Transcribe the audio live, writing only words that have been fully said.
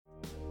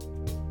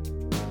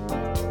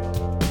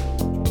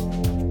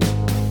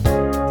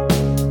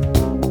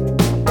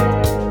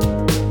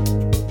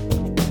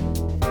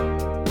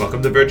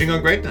Welcome to Verging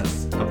on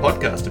Greatness, a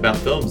podcast about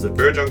films that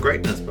verge on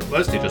greatness, but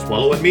mostly just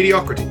wallow in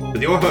mediocrity, with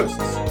your hosts,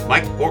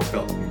 Mike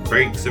Borkfeld and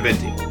Craig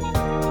Saventi.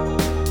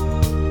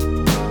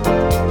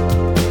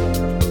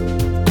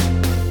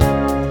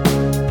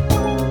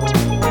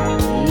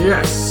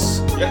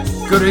 Yes.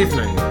 Good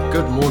evening,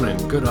 good morning,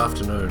 good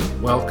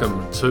afternoon.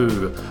 Welcome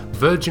to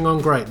Verging on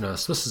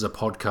Greatness. This is a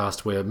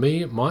podcast where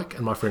me, Mike,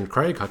 and my friend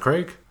Craig, hi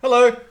Craig.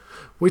 Hello.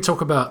 We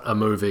talk about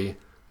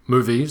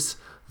movies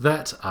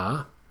that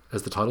are,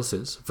 as the title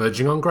says,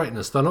 verging on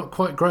greatness. They're not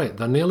quite great.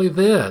 They're nearly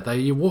there.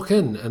 You walk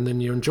in and then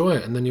you enjoy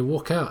it and then you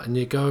walk out and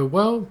you go,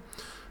 well,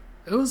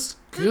 it was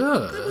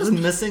good. It was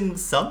missing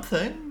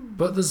something.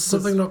 But there's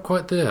something not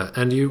quite there.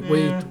 And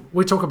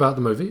we talk about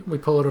the movie, we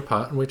pull it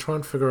apart and we try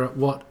and figure out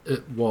what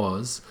it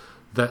was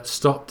that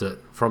stopped it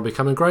from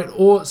becoming great.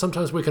 Or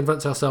sometimes we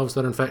convince ourselves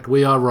that in fact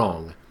we are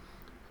wrong.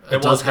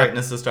 It was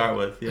greatness to start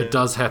with. Yeah. It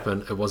does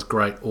happen. It was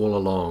great all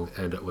along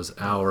and it was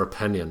our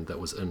opinion that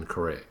was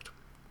incorrect.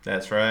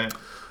 That's right.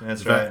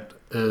 That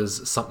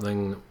is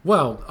something,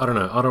 well, I don't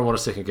know. I don't want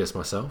to second guess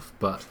myself,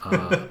 but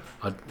I'm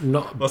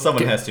not. Well,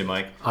 someone has to,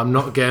 Mike. I'm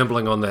not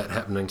gambling on that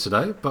happening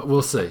today, but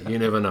we'll see. You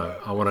never know.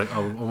 I want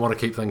to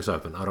keep things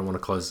open. I don't want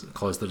to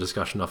close the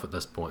discussion off at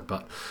this point.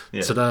 But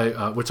today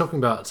we're talking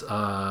about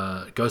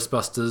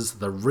Ghostbusters,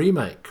 the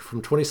remake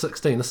from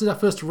 2016. This is our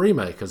first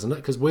remake, isn't it?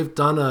 Because we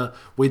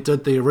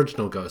did the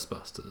original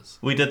Ghostbusters.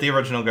 We did the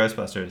original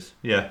Ghostbusters.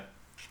 Yeah.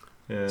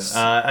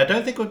 I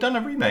don't think we've done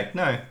a remake.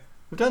 No.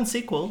 We've done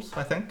sequels,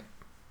 I think.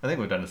 I think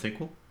we've done a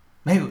sequel.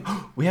 Maybe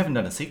we haven't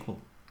done a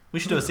sequel. We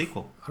should do a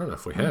sequel. I don't know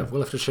if we have.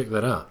 We'll have to check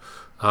that out.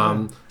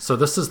 So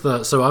this is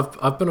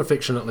I've been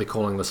affectionately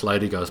calling this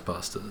Lady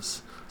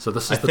Ghostbusters. So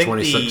this is the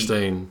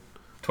 2016.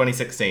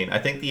 2016. I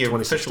think the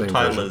official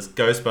title is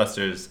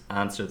Ghostbusters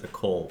Answer the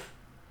Call.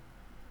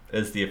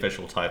 Is the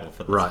official title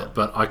for this right, film.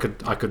 But I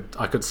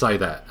could say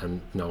that and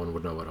no one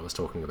would know what I was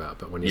talking about.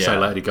 But when you say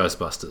Lady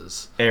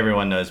Ghostbusters,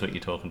 everyone knows what you're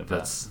talking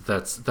about.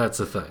 That's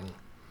a thing.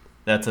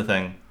 That's a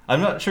thing. I'm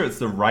not sure it's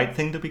the right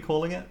thing to be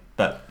calling it,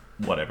 but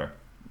whatever.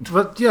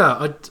 But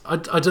yeah,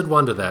 I did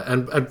wonder that,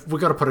 and we've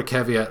got to put a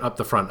caveat up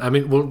the front. I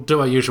mean, we'll do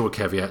our usual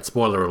caveat.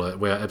 Spoiler alert: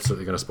 we're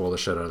absolutely going to spoil the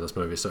shit out of this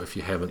movie. So if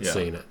you haven't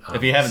seen it,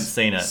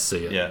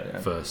 see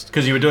it first.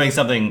 Because you were doing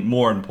something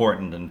more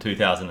important in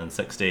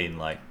 2016,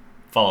 like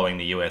following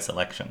the US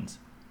elections.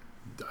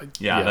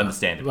 Yeah, I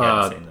understand if you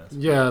haven't seen this.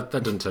 Yeah,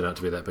 that didn't turn out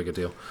to be that big a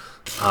deal.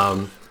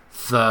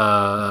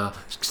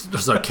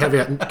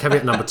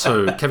 Caveat number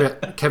 2,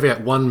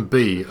 caveat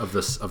 1B of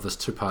this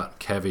two-part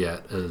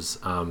caveat is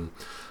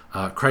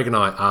Craig and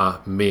I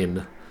are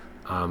men,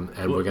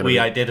 and we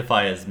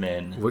identify as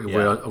men. We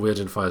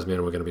identify as men,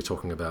 and we're going to be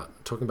talking about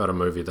a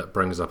movie that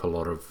brings up a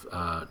lot of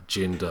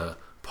gender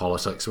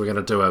politics. We're going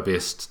to do our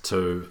best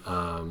to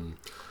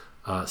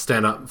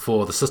stand up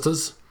for the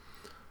sisters.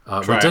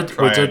 We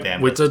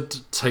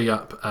did tee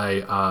up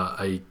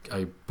a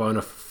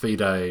bona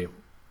fide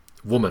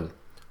woman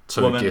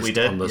to guest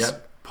on this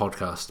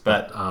podcast,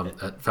 but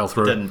it fell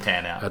through. It didn't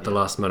pan out at the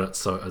last minute,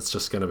 so it's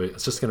just going to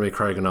be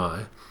Craig and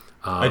I.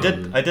 I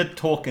did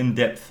talk in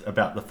depth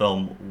about the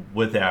film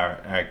with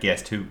our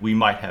guest, who we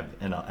might have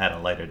at a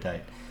later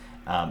date,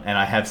 and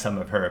I have some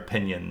of her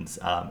opinions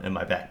in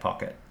my back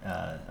pocket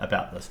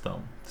about this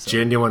film. So,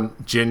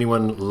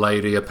 genuine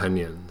lady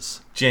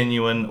opinions.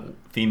 Genuine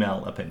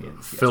female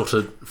opinions. Yes.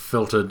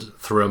 Filtered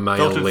through a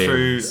male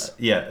lens.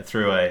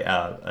 Through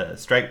a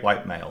straight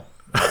white male.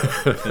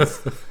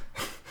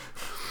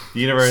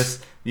 The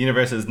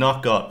universe has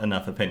not got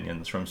enough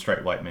opinions from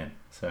straight white men.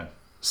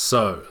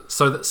 So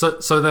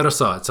that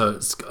aside, so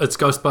it's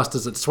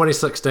Ghostbusters. It's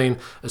 2016.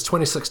 It's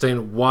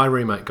 2016. Why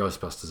remake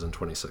Ghostbusters in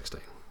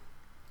 2016?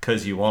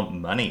 Because you want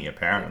money,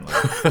 apparently.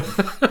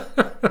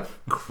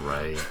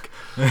 Craig.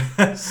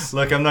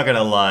 Look, I'm not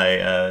gonna lie.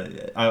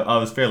 I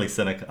was fairly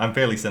cynical. I'm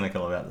fairly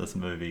cynical about this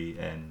movie,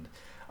 and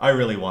I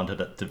really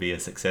wanted it to be a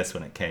success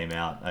when it came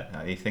out.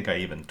 I think I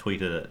even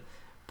tweeted at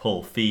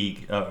Paul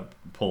Feig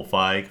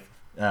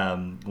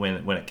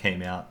when it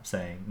came out,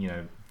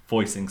 saying,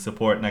 voicing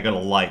support, and I got a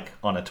like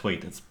on a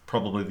tweet. It's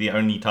probably the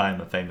only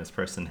time a famous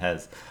person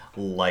has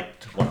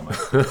liked one of my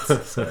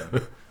tweets.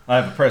 So I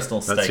have a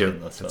personal stake in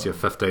this film. That's your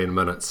 15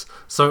 minutes.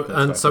 So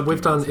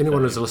we've done.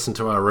 Anyone who's listened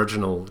to our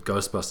original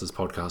Ghostbusters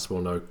podcast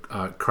will know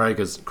Craig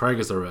is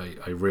a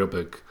real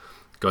big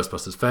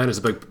Ghostbusters fan. He's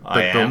a big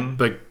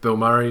Bill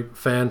Murray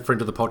fan, friend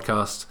of the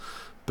podcast.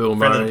 Bill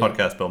Murray. Friend of the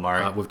podcast, Bill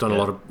Murray. We've done a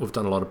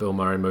lot of Bill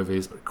Murray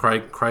movies, but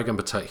Craig in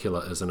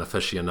particular is an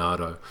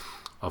aficionado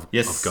of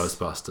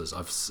Ghostbusters.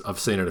 I've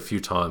seen it a few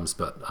times,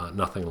 but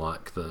nothing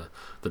like the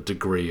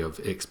degree of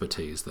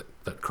expertise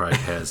that Craig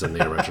has in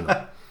the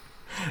original.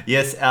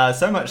 Yes,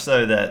 so much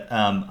so that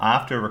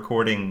after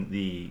recording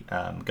the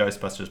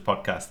Ghostbusters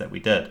podcast that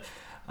we did,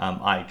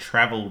 I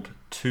traveled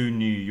to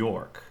New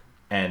York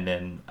and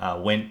then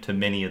went to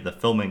many of the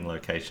filming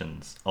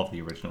locations of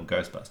the original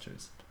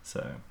Ghostbusters.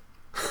 So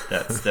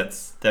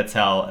that's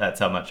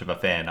how much of a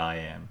fan I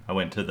am. I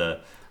went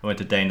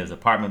to Dana's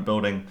apartment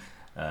building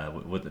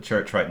with the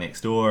church right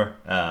next door.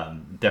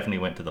 Definitely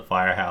went to the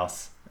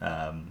firehouse.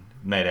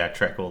 made our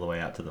trek all the way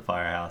out to the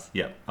firehouse.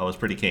 Yep, I was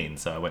pretty keen,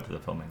 so I went to the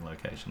filming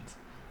locations.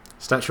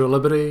 Statue of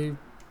Liberty,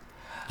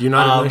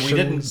 United Nations. We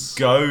didn't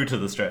go to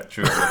the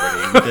Statue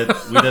of Liberty.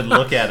 We did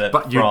look at it.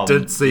 But you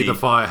did see the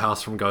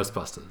firehouse from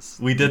Ghostbusters.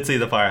 We did see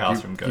the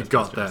firehouse from Ghostbusters. You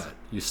got that.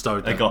 You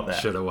stowed that, I got that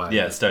shit away.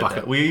 Yeah, stowed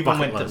that. We even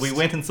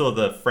went and saw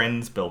the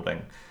Friends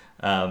building,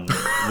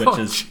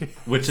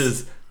 which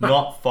is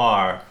not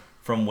far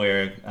from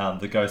where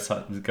the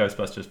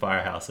Ghostbusters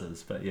firehouse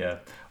is. But yeah,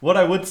 what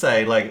I would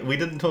say, like, we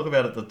didn't talk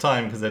about it at the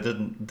time because I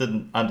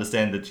didn't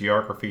understand the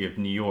geography of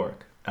New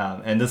York.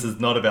 And this is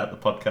not about the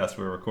podcast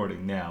we're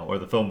recording now or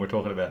the film we're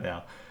talking about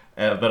now.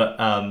 But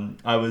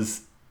I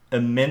was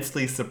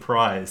immensely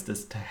surprised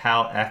as to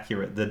how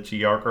accurate the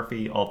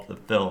geography of the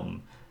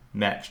film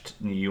matched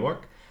New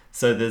York.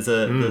 So there's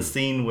the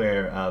scene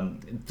where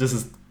this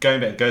is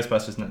going back to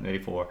Ghostbusters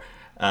 1984,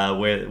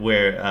 where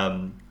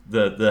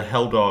the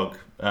Hell Dog,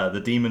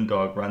 the demon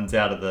dog, runs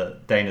out of the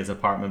Dana's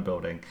apartment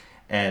building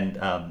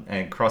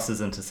and crosses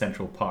into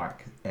Central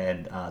Park,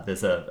 and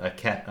there's a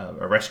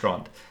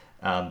restaurant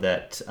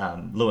that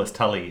Louis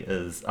Tully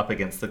is up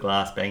against the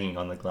glass, banging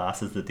on the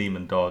glass as the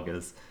demon dog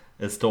is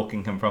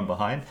stalking him from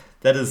behind.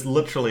 That is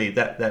literally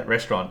that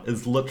restaurant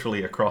is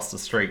literally across the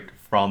street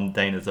from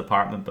Dana's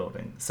apartment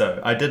building.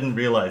 So I didn't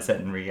realize that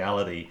in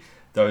reality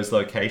those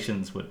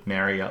locations would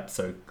marry up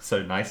so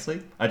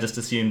nicely. I just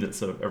assumed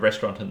it's a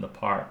restaurant in the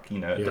park,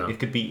 it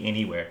could be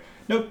anywhere.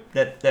 Nope,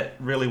 that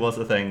really was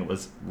the thing. It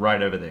was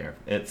right over there.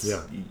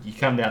 You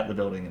come out the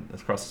building and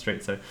it's across the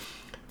street. So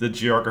the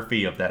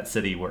geography of that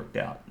city worked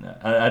out.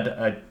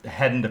 I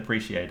hadn't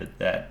appreciated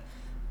that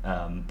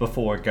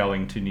before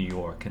going to New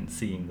York and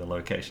seeing the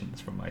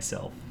locations for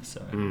myself.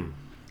 So,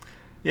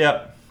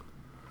 yeah.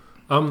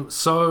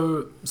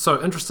 So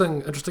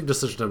interesting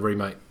decision to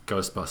remake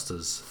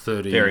Ghostbusters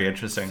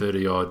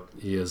 30 odd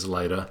years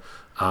later.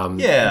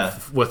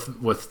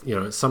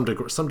 With some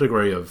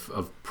degree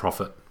of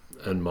profit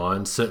in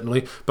mind,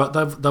 certainly, but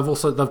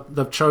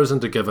they've chosen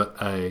to give it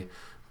a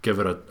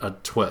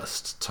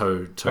twist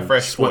to a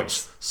fresh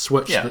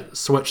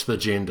switch the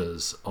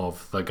genders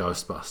of the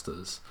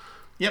Ghostbusters.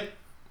 Yep.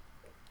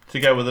 To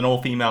go with an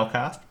all-female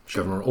cast?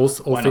 Sure. Give an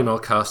all-female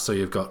cast, so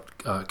you've got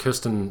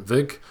Kirsten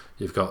Vig,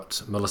 you've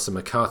got Melissa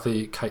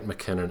McCarthy, Kate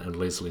McKinnon, and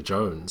Leslie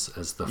Jones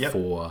as the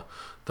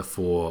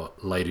four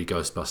lady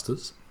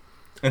Ghostbusters.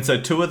 And so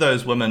two of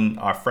those women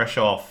are fresh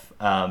off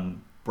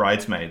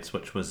Bridesmaids,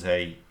 which was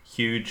a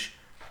huge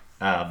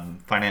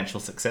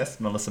financial success.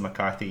 Melissa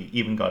McCarthy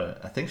even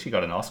I think she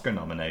got an Oscar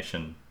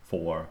nomination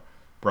for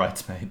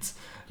Bridesmaids.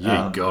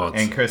 God.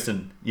 And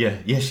Kirsten,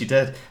 she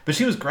did. But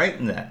she was great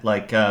in that.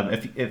 Like,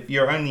 if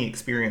your only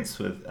experience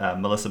with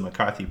Melissa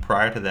McCarthy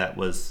prior to that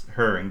was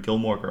her in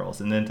Gilmore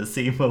Girls, and then to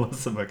see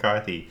Melissa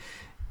McCarthy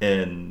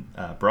in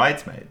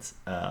Bridesmaids,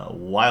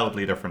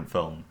 wildly different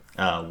film,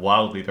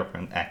 wildly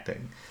different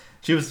acting.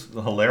 She was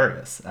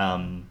hilarious.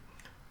 And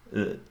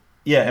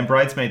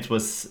Bridesmaids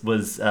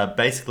was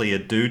basically a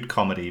dude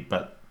comedy,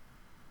 but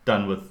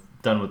done with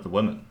the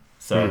women.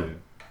 So,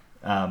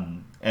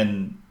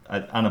 and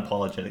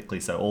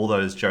unapologetically so. All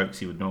those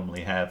jokes you would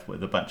normally have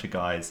with a bunch of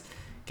guys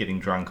getting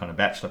drunk on a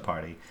bachelor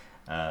party,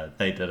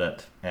 they did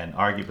it, and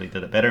arguably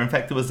did it better. In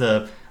fact, there was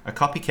a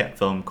copycat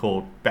film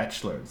called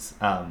Bachelors,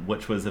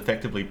 which was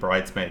effectively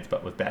Bridesmaids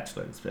but with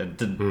bachelors, and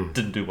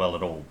didn't do well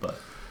at all. But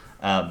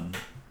so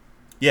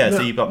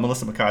you've got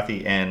Melissa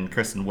McCarthy and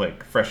Kristen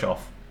Wiig fresh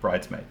off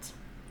Bridesmaids.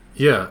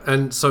 Yeah,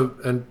 and so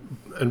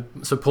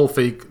Paul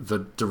Feig, the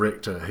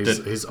director,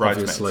 he's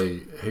obviously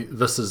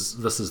this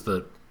is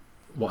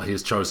what he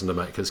has chosen to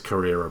make his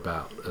career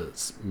about.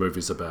 It's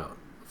movies about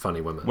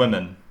funny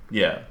women.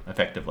 Yeah,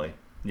 effectively.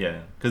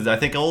 Yeah, because I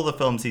think all the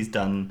films he's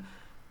done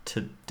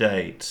to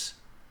date,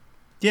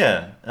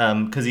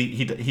 because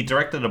he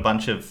directed a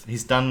bunch of.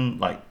 He's done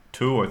like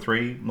 2 or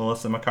 3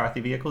 Melissa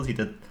McCarthy vehicles. He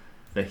did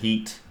The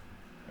Heat,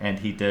 and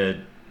he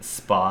did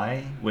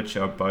Spy, which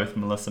are both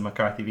Melissa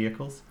McCarthy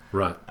vehicles.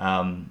 Right.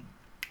 And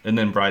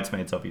then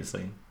Bridesmaids,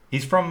 obviously.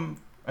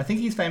 I think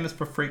he's famous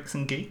for Freaks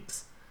and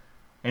Geeks.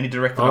 And he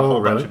directed a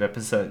whole bunch of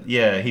episodes.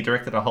 Yeah, he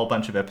directed a whole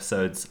bunch of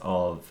episodes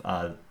of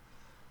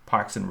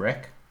Parks and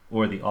Rec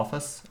or The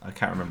Office. I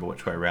can't remember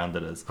which way around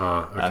it is.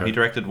 Okay. He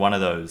directed one of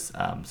those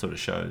sort of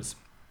shows.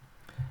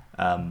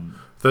 The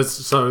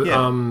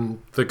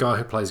guy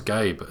who plays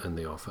Gabe in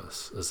The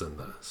Office is in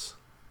this.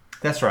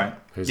 That's right.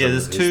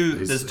 There's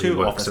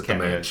two Office at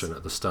cameos. The mansion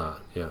at the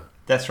start. Yeah.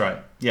 That's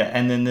right. Yeah,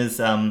 and then there's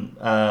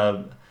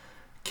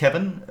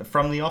Kevin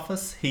from The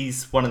Office.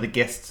 He's one of the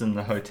guests in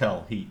the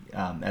hotel. He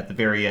at the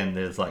very end,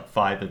 there's like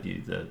 5 of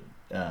you.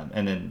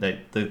 And then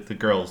the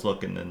girls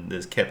look, and then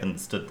there's Kevin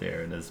stood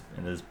there in his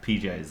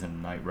PJs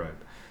and night robe,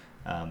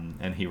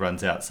 and he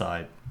runs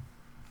outside.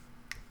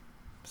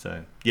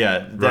 So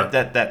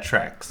that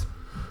tracks.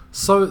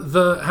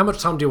 So how much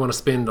time do you want to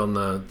spend on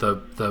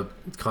the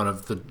kind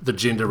of the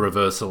gender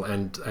reversal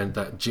and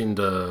that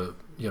gender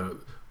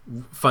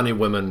funny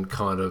women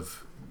kind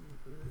of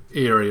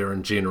area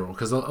in general,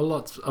 because a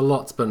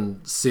lot's been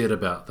said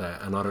about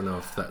that, and I don't know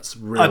if that's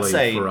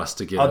really for us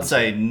to get into. I'd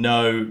say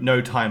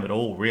no time at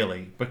all,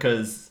 really,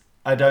 because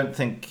I don't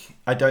think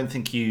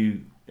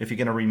you, if you're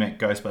going to remake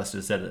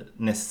Ghostbusters, that it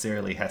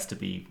necessarily has to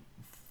be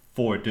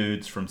four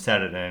dudes from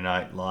Saturday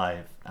Night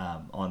Live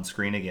on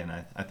screen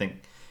again. I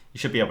think you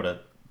should be able to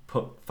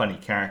put funny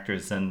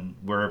characters in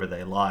wherever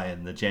they lie,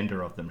 and the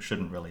gender of them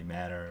shouldn't really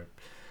matter.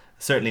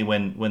 Certainly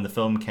when the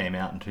film came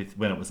out and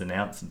when it was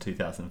announced in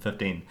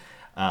 2015,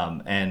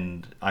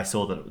 and I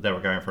saw that they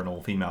were going for an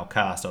all-female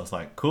cast, I was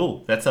like,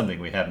 cool, that's something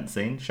we haven't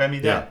seen. Show me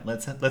that.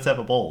 Let's have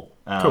a ball.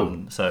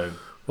 Cool. So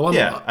well,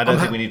 I don't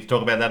think we need to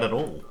talk about that at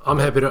all. I'm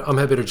happy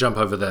to jump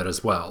over that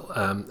as well,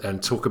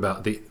 and talk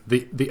about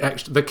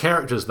the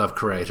characters they've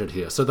created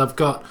here. So they've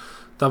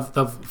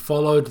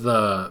followed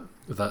the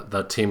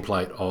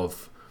template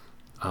of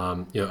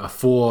a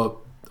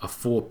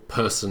four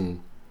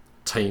person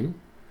team.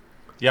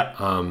 Yeah.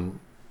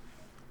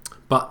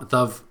 But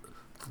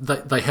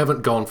they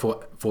haven't gone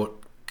for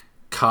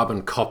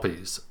carbon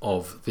copies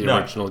of the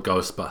original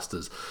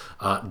Ghostbusters.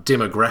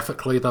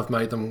 Demographically, they've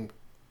made them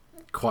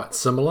quite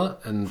similar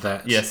in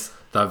that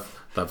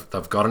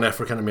they've got an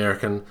African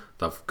American,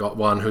 they've got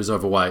one who's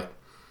overweight.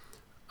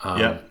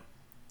 Although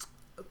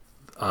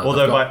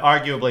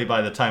arguably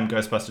by the time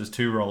Ghostbusters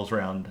 2 rolls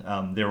around,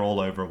 they're all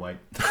overweight.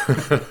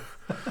 They've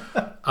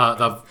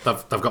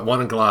got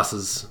one in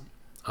glasses.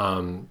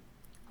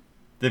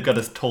 They've got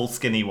a tall,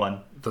 skinny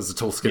one. There's a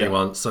tall, skinny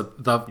one. So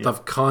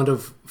they've kind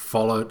of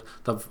followed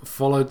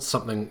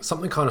something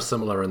kind of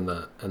similar in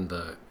the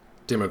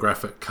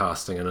demographic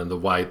casting and in the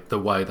way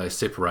they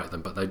separate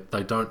them, but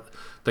they don't.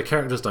 The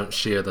characters don't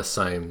share the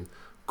same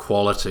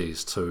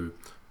qualities to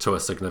a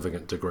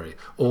significant degree.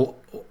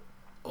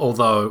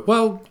 Although,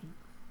 well,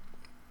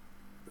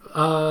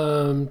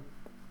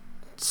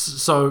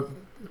 so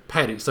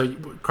Paddy. So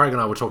Craig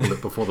and I were talking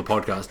about before the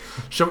podcast.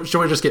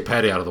 Shall we just get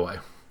Paddy out of the way?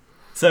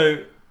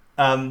 So.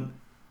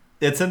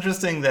 It's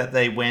interesting that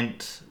they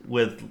went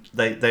with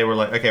they were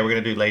like, okay, we're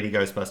gonna do Lady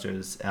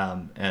Ghostbusters,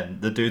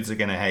 and the dudes are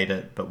gonna hate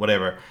it, but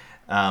whatever.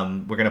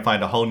 We're gonna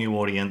find a whole new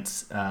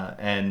audience,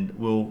 and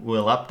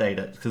we'll update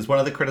it, because one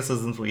of the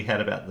criticisms we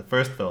had about the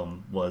first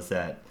film was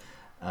that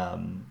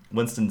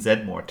Winston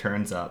Zeddemore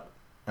turns up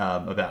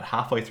about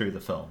halfway through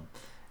the film.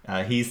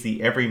 He's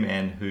the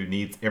everyman who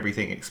needs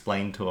everything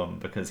explained to him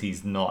because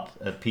he's not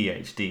a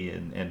PhD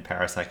in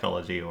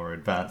parapsychology or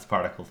advanced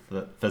particle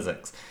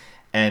physics.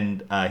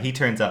 And he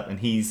turns up,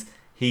 and he's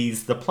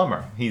the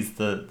plumber. He's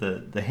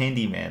the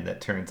handyman that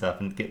turns up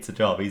and gets a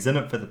job. He's in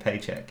it for the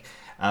paycheck.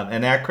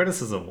 And our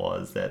criticism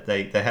was that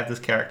they have this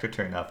character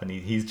turn up, and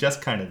he's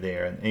just kind of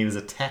there, and he was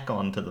a tack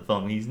on to the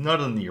film. He's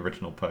not in the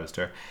original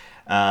poster,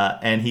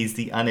 and he's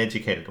the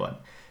uneducated one.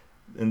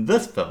 In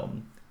this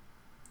film,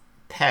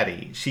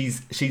 Patty,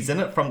 she's in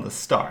it from the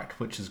start,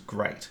 which is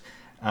great.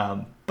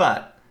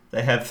 But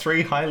they have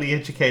three highly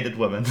educated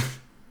women,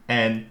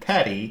 and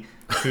Patty,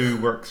 who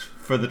works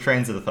for the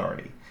Transit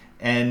Authority,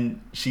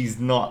 and she's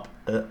not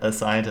a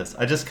scientist.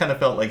 I just kind of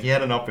felt like he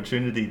had an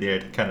opportunity there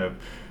to kind of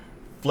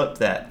flip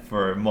that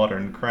for a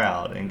modern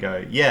crowd and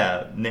go,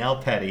 yeah, now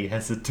Patty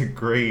has a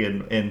degree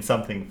in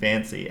something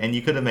fancy, and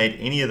you could have made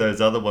any of those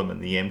other women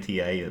the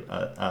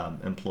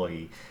MTA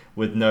employee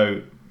with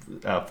no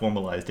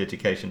formalized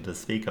education to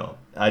speak of.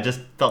 I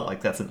just felt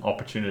like that's an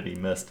opportunity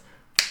missed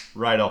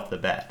right off the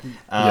bat.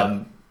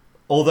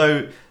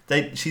 Although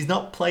she's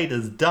not played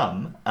as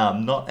dumb,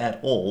 not at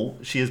all.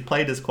 She is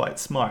played as quite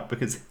smart,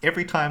 because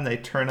every time they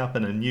turn up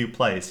in a new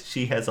place,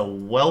 she has a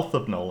wealth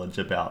of knowledge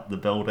about the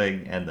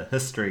building and the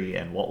history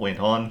and what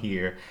went on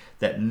here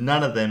that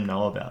none of them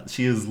know about.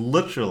 She is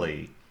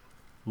literally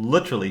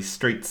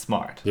street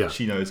smart. Yeah.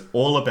 She knows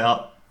all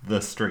about the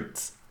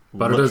streets.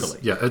 But literally.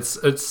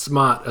 it's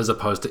smart as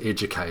opposed to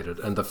educated,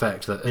 and the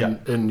fact that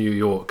in New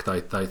York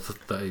they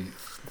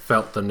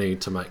felt the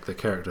need to make the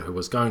character who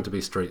was going to be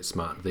street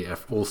smart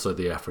also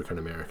the African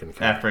American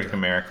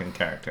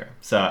character.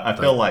 So I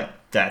feel like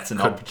that's an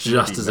opportunity.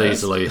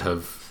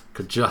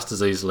 Could just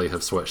as easily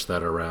have switched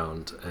that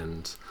around,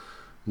 and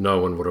no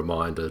one would have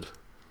minded.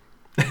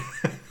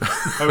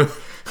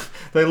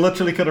 They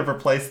literally could have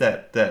replaced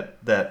that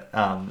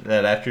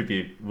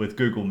attribute with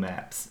Google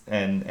Maps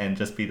and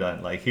just be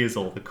like, here's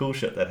all the cool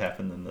shit that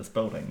happened in this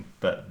building.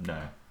 But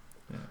no.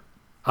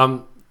 Yeah.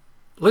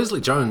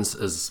 Leslie Jones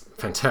is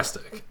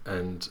fantastic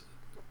and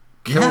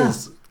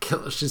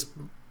she's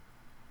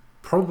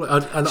probably I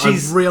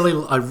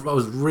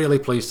was really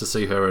pleased to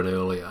see her in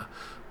Earlier,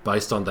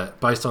 based on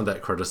that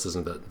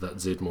criticism that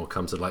Zeddemore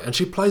comes to late, and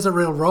she plays a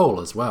real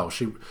role as well.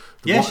 She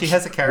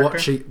has a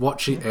character.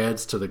 What she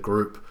adds to the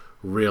group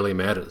really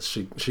matters.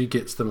 She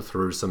gets them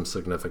through some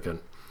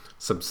significant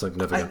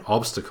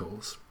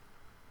obstacles.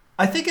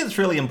 I think it's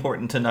really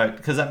important to note,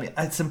 because I mean,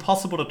 it's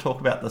impossible to talk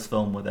about this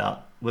film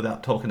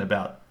without talking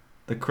about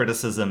the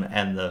criticism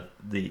and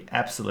the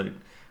absolute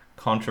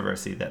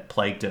controversy that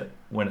plagued it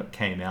when it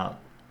came out.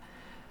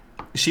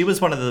 She was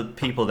one of the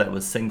people that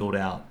was singled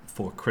out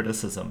for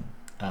criticism,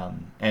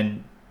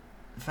 and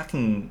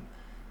fucking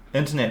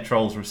internet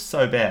trolls were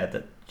so bad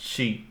that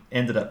she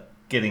ended up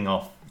getting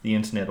off the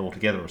internet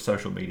altogether, or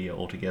social media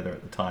altogether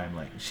at the time.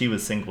 Like, she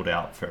was singled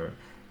out for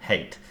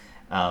hate.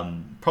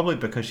 Probably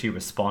because she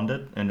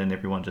responded, and then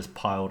everyone just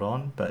piled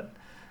on. But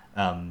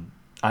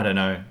I don't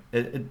know.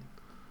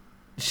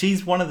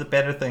 She's one of the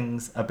better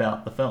things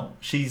about the film.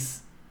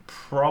 She's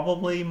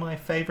probably my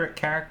favorite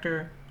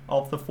character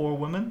of the four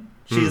women.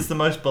 She is the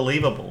most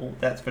believable,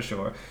 that's for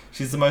sure.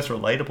 She's the most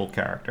relatable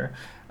character.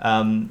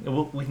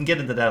 We can get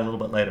into that a little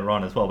bit later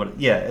on as well. But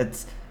yeah,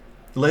 it's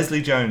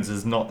Leslie Jones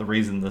is not the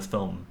reason this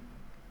film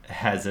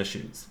has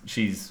issues.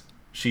 She's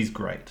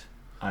great.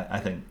 I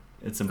think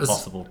it's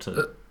impossible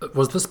to.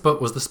 Was this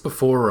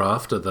before or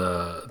after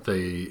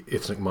the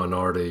ethnic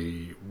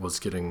minority was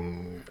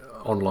getting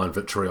online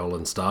vitriol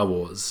in Star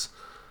Wars?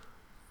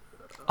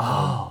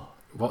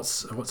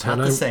 What's her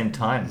name? At the same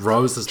time.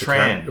 Rose is the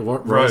character.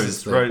 Rose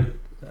is the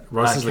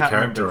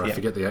character. Remember, I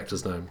forget the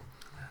actor's name.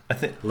 I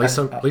think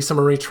Lisa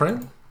Marie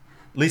Tran.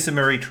 Lisa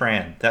Marie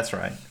Tran. That's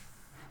right.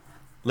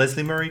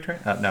 Leslie Marie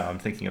Tran. No, I'm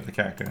thinking of the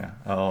character now.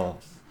 Oh,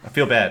 I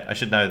feel bad. I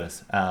should know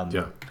this.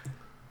 Yeah.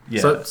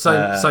 So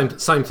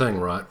same thing,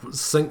 right?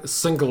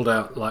 Singled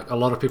out, like a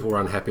lot of people were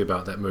unhappy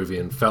about that movie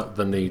and felt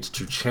the need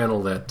to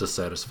channel that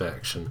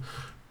dissatisfaction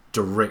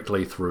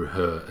directly through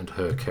her and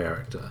her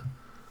character.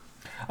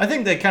 I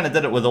think they kind of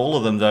did it with all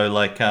of them, though.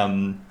 Like,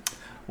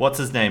 what's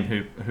his name?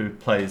 Who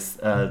plays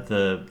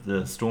the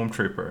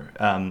stormtrooper?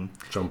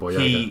 John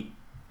Boyega.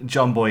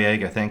 John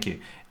Boyega. Thank you.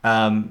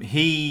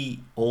 He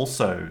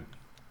also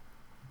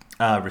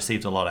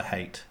received a lot of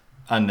hate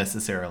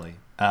unnecessarily,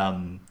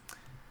 and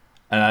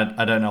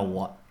I don't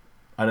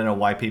know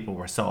why people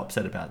were so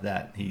upset about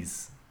that.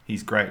 He's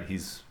great.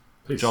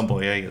 John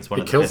Boyega is one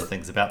of the best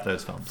things about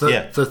those films.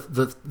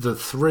 The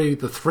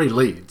three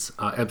leads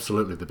are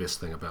absolutely the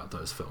best thing about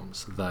those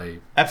films. They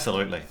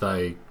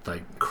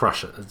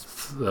crush it.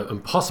 It's the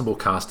impossible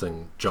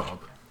casting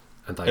job,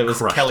 and it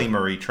was Kelly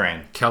Marie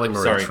Tran.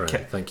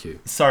 Thank you.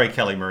 Sorry,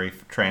 Kelly Marie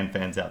Tran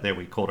fans out there.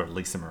 We called her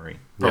Lisa Marie.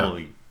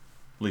 Probably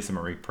Lisa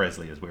Marie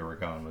Presley is where we're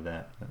going with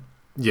that.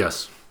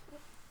 Yes,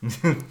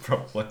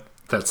 probably.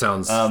 That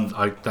sounds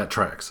that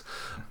tracks.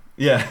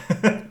 Yeah,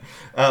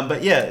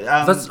 but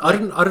yeah, I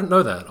didn't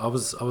know that. I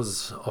was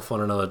off on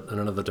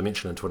another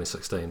dimension in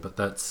 2016, but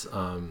that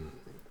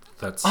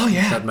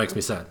makes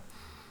me sad.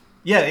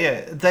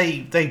 Yeah,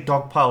 they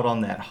dogpiled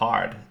on that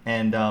hard,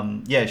 and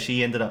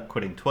she ended up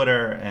quitting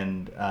Twitter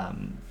and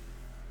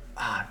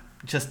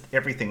just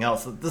everything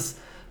else. This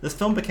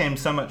film became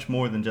so much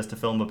more than just a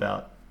film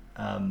about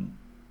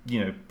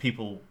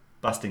people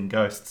busting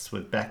ghosts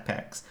with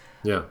backpacks.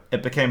 Yeah,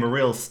 it became a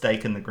real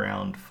stake in the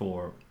ground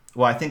for.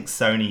 Well, I think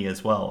Sony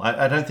as well.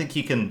 I don't think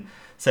you can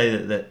say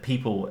that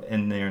people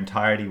in their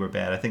entirety were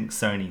bad. I think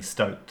Sony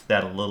stoked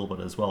that a little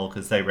bit as well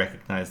because they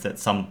recognized that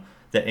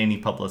any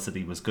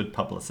publicity was good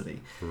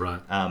publicity. Right.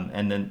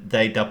 And then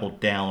they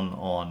doubled down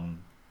on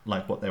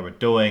like what they were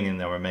doing,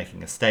 and they were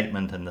making a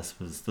statement. And this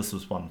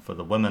was one for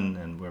the women,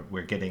 and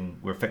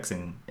we're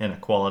fixing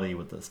inequality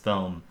with this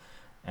film.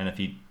 And if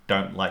you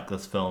don't like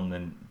this film,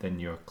 then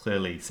you're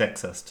clearly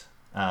sexist.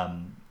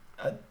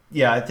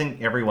 I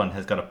think everyone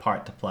has got a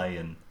part to play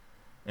in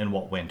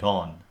what went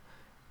on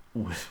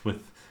with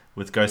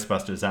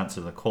Ghostbusters Answer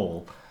the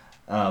Call.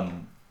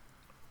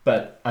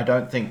 But I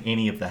don't think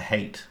any of the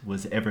hate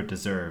was ever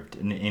deserved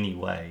in any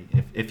way.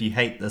 If you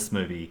hate this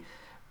movie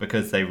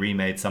because they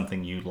remade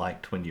something you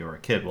liked when you were a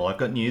kid, well, I've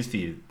got news for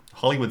you.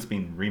 Hollywood's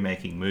been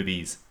remaking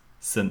movies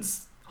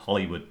since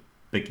Hollywood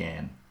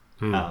began.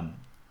 Do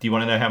you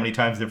want to know how many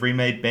times they've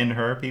remade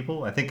Ben-Hur,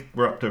 people? I think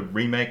we're up to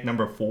remake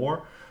number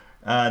 4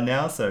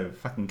 now, so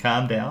fucking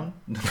calm down.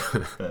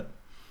 But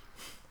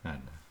I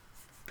don't know.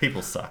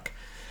 People suck.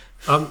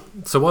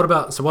 So what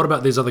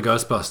about these other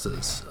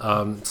Ghostbusters?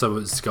 So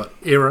it's got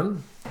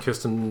Erin,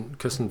 Kirsten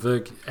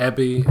Wiig,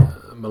 Abby,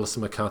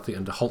 Melissa McCarthy,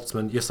 and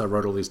Holtzman. Yes, I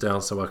wrote all these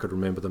down so I could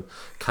remember them.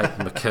 Kate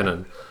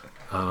McKinnon.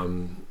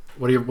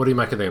 What do you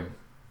make of them?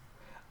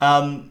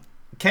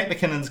 Kate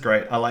McKinnon's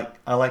great. I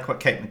like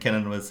what Kate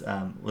McKinnon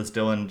was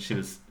doing.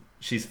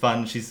 She's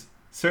fun. She's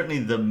certainly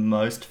the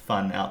most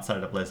fun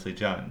outside of Leslie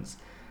Jones.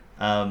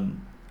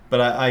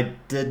 But I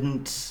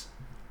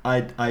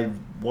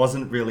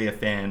wasn't really a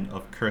fan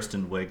of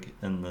Kirsten Wiig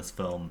in this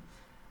film,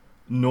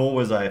 nor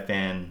was I a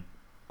fan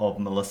of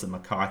Melissa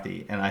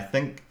McCarthy. And I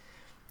think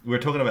we were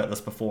talking about this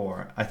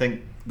before. I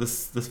think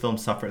this film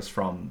suffers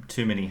from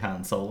too many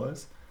Han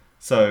Solos.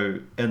 So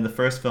in the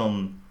first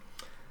film,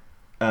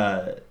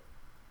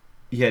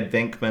 you had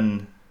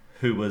Venkman,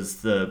 who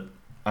was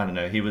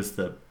he was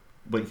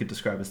what you could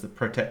describe as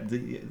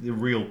the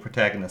real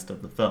protagonist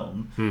of the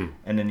film,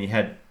 and then you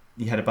had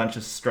a bunch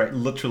of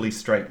literally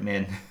straight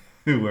men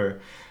who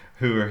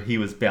he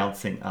was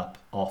bouncing up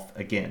off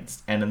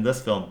against. And in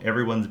this film,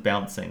 everyone's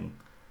bouncing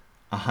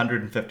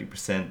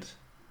 150%,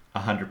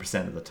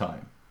 100% of the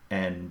time.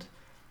 And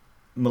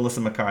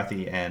Melissa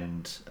McCarthy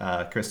and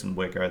Kirsten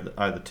Wiig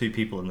are the two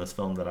people in this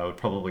film that I would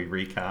probably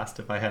recast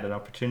if I had an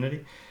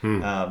opportunity.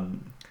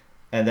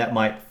 And that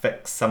might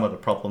fix some of the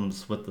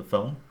problems with the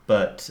film.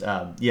 But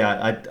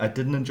I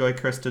didn't enjoy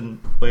Kirsten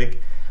Wiig.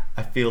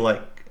 I feel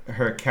like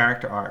her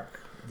character arc,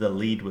 the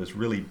lead, was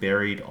really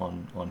buried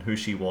on who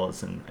she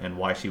was and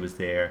why she was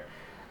there.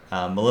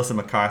 Melissa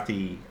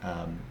McCarthy,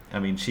 I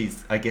mean,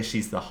 I guess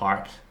she's the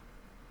heart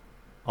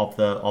of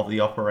the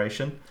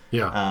operation.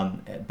 Yeah.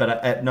 But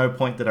at no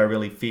point did I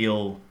really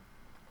feel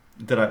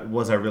that I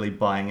was really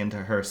buying into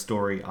her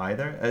story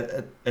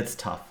either. It's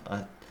tough.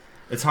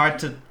 It's hard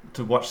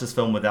to watch this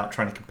film without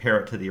trying to compare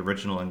it to the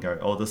original and go,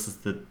 oh, this is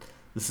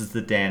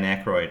the Dan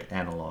Aykroyd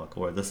analog,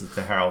 or this is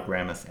the Harold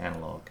Ramis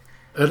analog.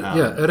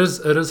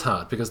 It is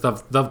hard because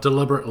they've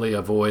deliberately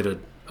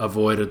avoided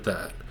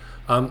that.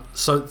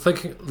 So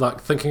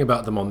thinking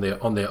about them on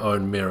their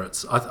own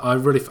merits,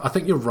 I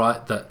think you're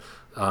right that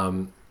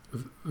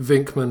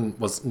Venkman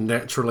was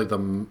naturally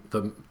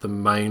the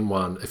main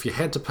one. If you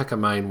had to pick a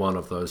main one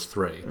of those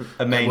three,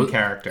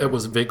 character, it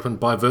was Venkman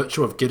by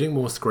virtue of getting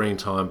more screen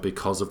time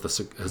because of the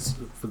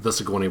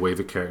Sigourney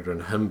Weaver character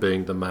and him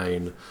being the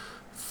main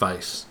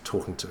face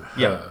talking to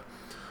her.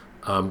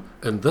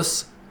 In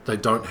this, they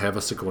don't have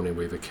a Sigourney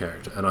Weaver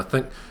character, and I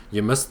think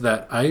you miss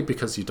that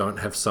because you don't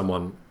have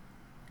someone.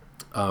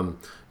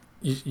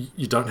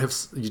 You don't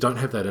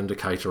have that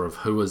indicator of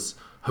who is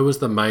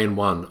the main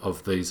one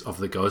of the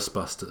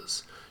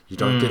Ghostbusters. You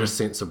don't get a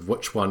sense of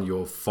which one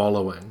you're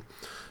following.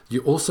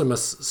 You also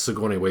miss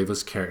Sigourney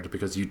Weaver's character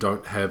because you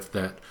don't have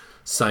that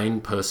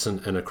sane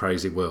person in a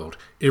crazy world.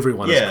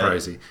 Everyone is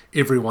crazy.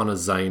 Everyone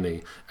is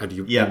zany, and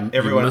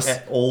everyone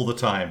all the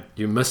time.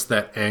 You miss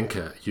that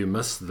anchor. You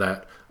miss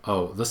that.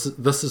 Oh, this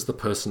is the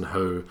person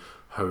who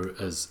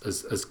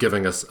is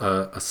giving us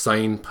a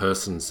sane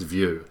person's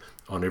view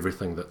on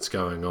everything that's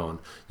going on.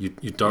 You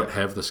don't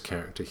have this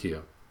character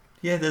here.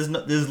 Yeah, there's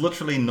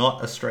literally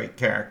not a straight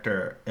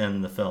character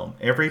in the film.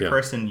 Every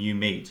person you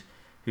meet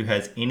who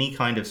has any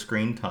kind of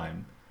screen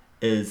time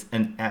is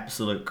an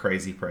absolute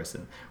crazy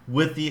person,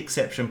 with the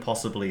exception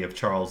possibly of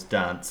Charles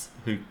Dance,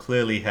 who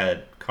clearly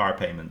had car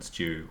payments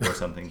due or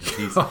something.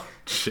 He's... Oh,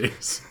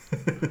 jeez.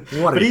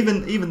 What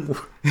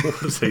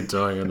is he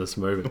doing in this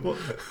movie?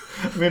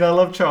 I mean, I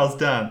love Charles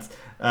Dance,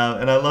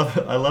 and I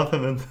love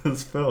him in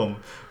this film,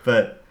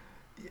 but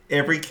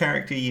every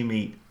character you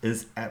meet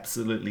is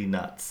absolutely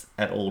nuts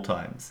at all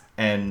times,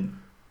 and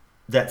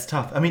that's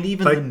tough. I mean,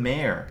 even the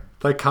mayor.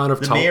 They kind of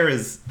the mayor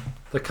is.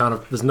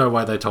 There's no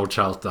way they told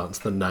Charles Dance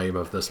the name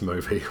of this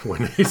movie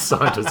when he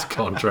signed his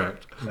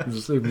contract.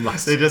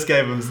 They just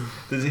gave him.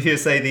 Here,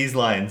 say these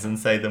lines and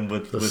say them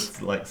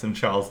with like some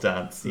Charles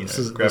Dance. This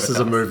is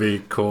a movie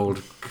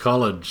called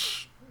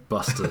College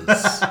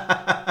Busters.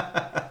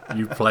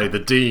 You play the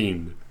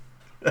dean.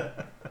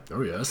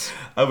 Oh yes,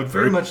 I would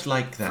very much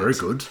like that. Very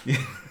good.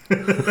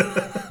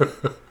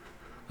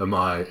 Am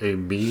I a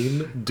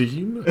mean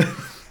dean?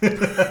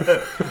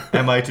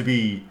 Am I to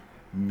be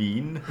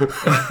mean?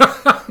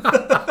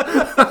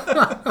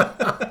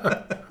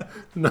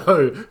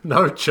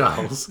 No,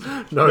 Charles.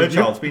 No,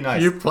 Charles, be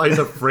nice. You play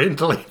the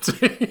friendly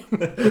dean.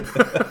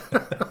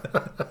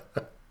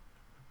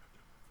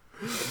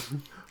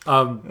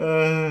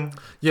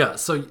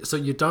 So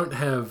you don't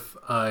have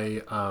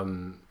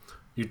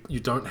you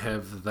don't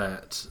have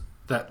that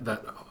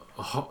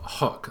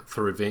hook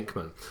through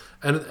Venkman,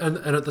 and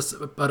at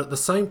the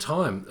same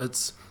time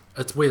it's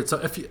weird. So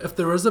if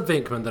there is a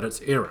Venkman, that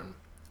it's Erin.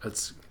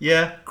 It's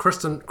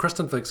Kristen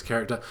Wiig's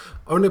character,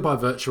 only by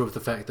virtue of the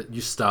fact that you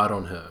start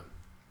on her.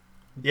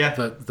 Yeah,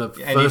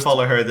 and you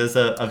follow her. There's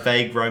a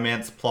vague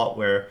romance plot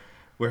where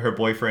her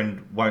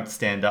boyfriend won't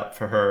stand up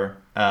for her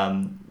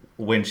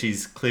when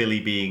she's clearly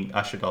being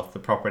ushered off the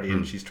property,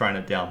 and she's trying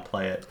to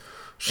downplay it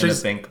in a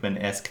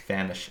Venkman-esque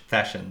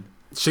fashion.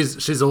 She's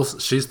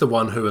the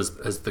one who has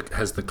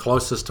the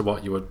closest to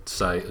what you would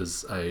say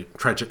is a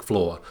tragic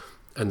flaw,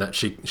 in that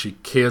she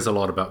cares a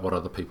lot about what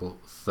other people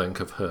think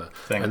of her,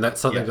 and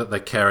that's something that they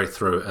carry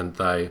through, and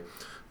the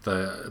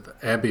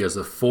Abby is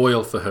a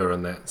foil for her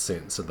in that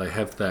sense, and they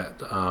have that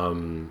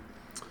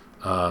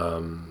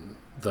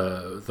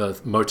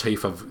the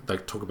motif of, they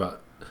talk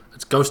about,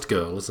 it's Ghost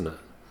Girl, isn't it?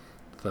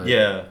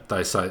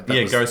 They say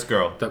Ghost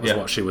Girl. That was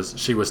what she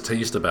was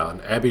teased about,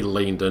 and Abby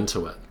leaned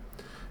into it,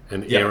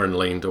 and Erin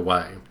leaned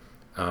away.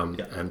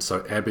 And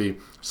so Abby,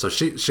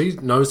 she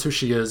knows who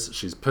she is.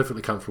 She's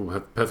perfectly comfortable,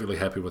 perfectly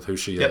happy with who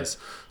she is.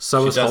 She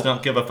does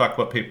not give a fuck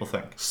what people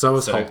think. So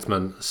is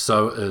Holtzman.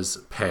 So is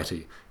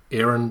Patty.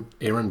 Erin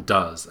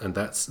does, and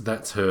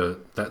that's her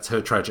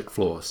tragic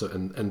flaw. So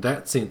in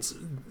that sense,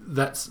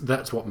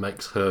 that's what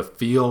makes her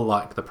feel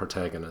like the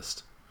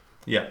protagonist.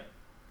 Yeah,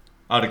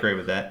 I'd agree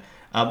with that.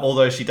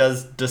 Although she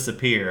does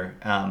disappear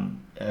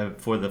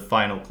for the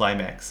final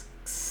climax,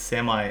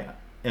 semi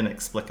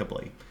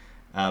inexplicably.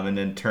 And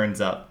then turns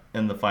up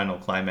in the final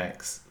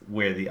climax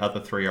where the other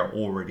three are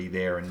already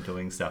there and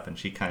doing stuff, and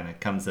she kind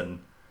of comes in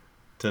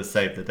to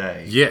save the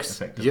day.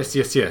 Yes.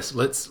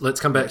 Let's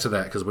come back to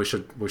that, because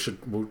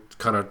we'll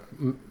kind of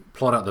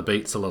plot out the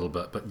beats a little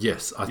bit. But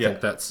yes, I think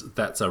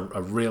that's a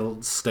real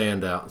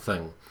standout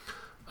thing.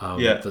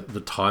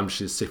 The time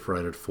she's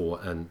separated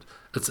for, and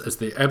it's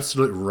the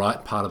absolute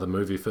right part of the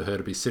movie for her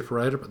to be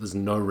separated, but there's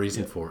no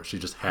reason for it. She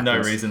just happens. No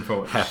reason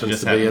for it.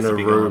 Happens to be in a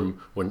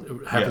room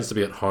to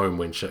be at home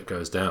when shit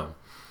goes down.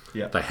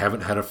 Yeah. They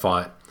haven't had a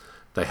fight.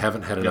 They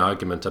haven't had an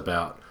argument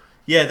about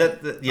Yeah,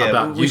 yeah.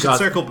 About We you should guys,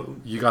 circle.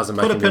 you guys are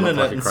Put making a pin me in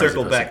look it like a and crazy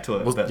circle person. back to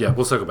it. but-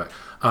 We'll circle back.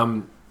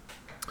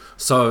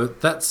 So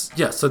that's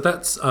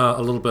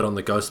a little bit on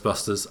the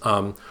Ghostbusters.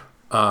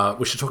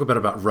 We should talk a bit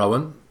about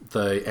Rowan,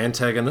 the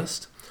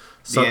antagonist.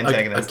 So The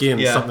antagonist, again,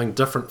 yeah. something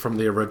different from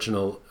the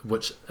original,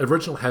 which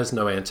original has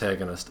no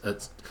antagonist.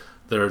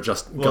 There are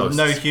just ghosts.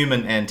 no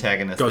human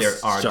antagonist.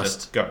 Ghosts, There are just-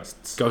 just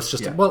ghosts. Ghosts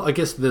just Yeah. well, I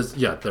guess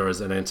there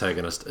is an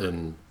antagonist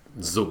in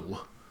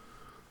Zool.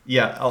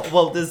 Yeah. Oh,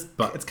 well,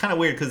 But- it's kind of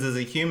weird because there's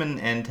a human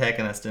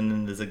antagonist and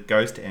then there's a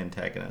ghost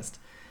antagonist,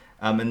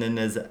 and then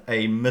there's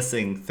a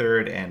missing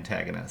third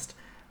antagonist.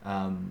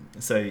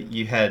 So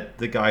you had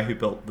the guy who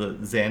built the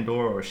Xandor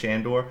or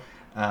Shandor,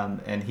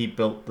 and he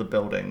built the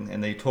building,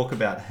 and they talk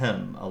about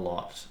him a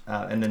lot.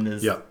 And then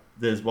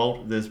there's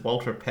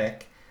Walter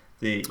Peck,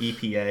 the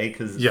EPA,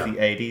 because it's the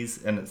 80s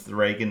and it's the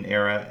Reagan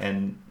era,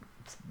 and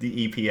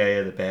the EPA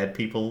are the bad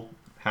people.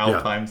 How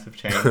times have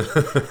changed.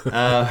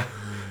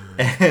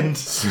 And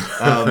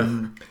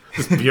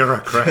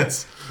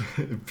Bureaucrats.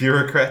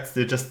 bureaucrats,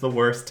 they're just the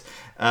worst.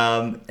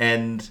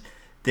 And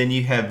then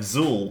you have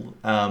Zool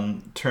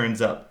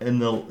turns up in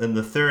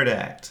the third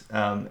act,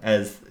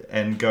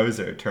 and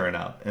Gozer turn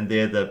up, and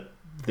they're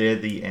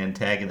the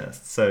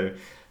antagonists. So,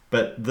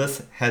 but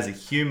this has a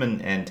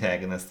human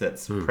antagonist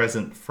that's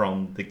present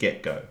from the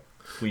get-go.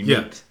 We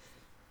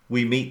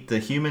meet the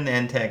human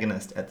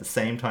antagonist at the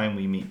same time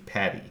we meet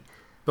Patty.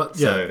 But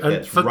So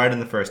it's right in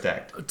the first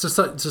act. Just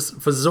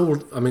for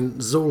Zool, I mean,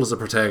 Zool is a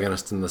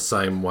protagonist in the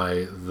same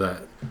way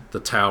that the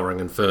Towering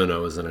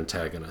Inferno is an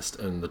antagonist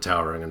in the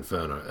Towering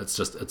Inferno. It's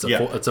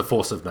a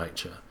force of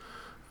nature.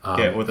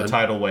 Or the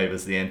tidal wave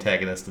is the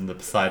antagonist in the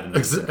Poseidon.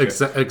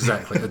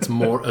 Exactly. It's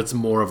more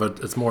of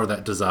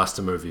that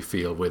disaster movie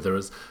feel where there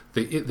is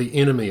the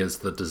enemy is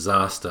the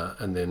disaster,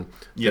 and then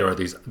there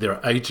are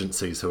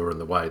agencies who are in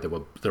the way.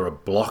 There are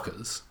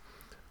blockers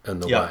in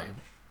the way.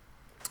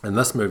 In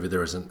this movie,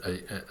 there is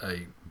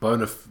a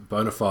bona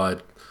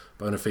fide.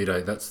 That's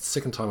the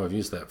second time I've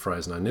used that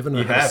phrase, and I never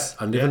know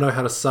know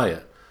how to say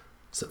it.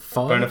 Is it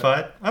fide? Bona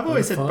fide? I've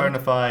always said bona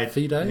fide.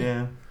 Fide?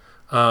 Yeah.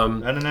 I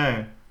don't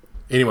know.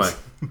 Anyway,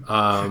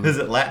 is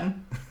it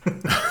Latin?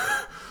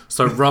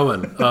 So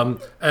Rowan,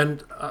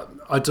 and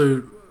I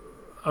do.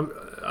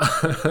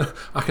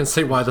 I can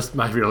see why this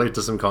may lead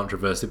to some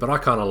controversy, but I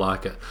kind of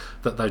like it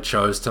that they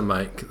chose to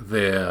make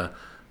their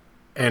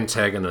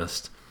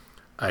antagonist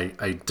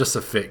a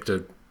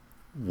disaffected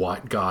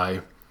white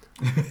guy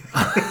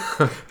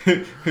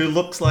who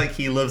looks like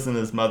he lives in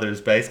his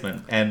mother's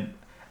basement, and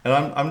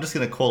I'm just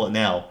gonna call it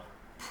now.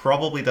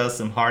 Probably does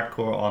some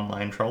hardcore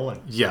online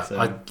trolling. Yeah, so.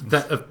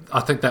 I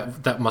think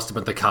that must have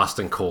been the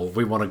casting call.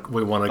 We want a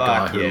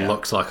guy who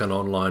looks like an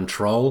online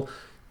troll.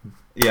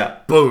 Yeah,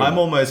 boom. I'm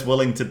almost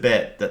willing to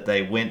bet that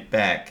they went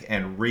back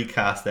and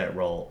recast that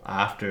role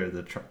after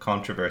the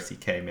controversy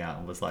came out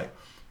and was like,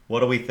 "What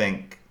do we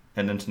think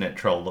an internet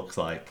troll looks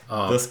like?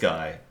 This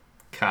guy,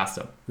 cast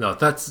him." No,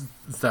 that's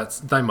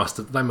they must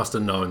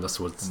have known this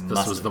was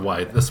the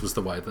way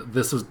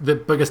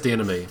the biggest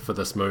enemy for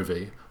this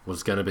movie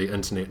was going to be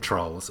internet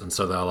trolls, and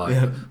so they're like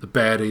the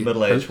baddie,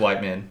 middle-aged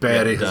white man,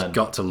 baddie has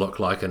got to look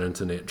like an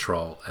internet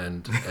troll,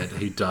 and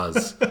he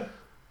does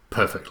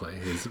perfectly.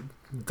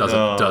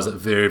 Does it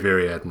very,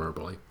 very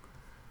admirably.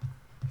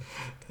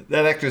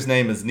 That actor's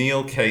name is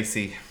Neil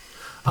Casey.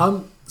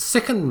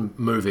 Second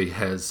movie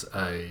has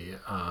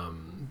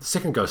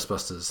second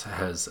Ghostbusters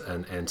has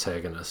an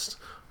antagonist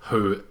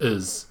who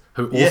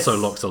also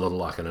looks a little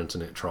like an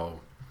internet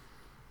troll.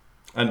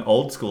 An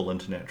old school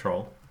internet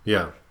troll.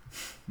 Yeah.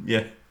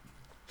 Yeah.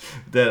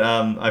 That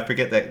I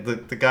forget that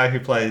the guy who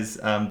plays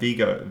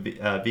Vigo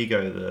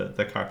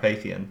the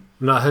Carpathian.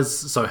 No,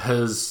 his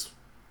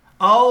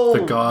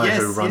the guy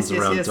who runs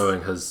around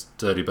doing his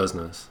dirty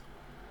business.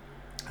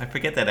 I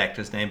forget that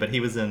actor's name, but he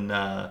was in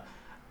Ally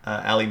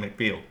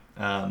McBeal.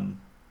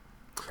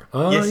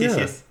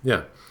 Yes.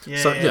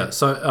 Yeah.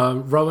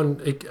 So Rowan,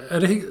 he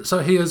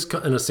is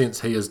in a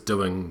sense he is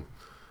doing.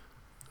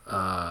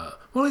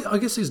 Well, I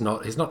guess he's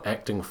not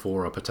acting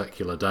for a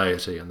particular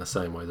deity in the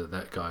same way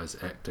that guy's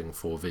acting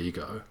for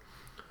Vigo.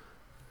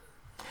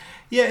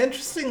 Yeah,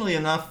 interestingly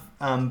enough,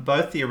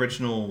 both the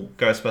original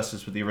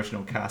Ghostbusters with the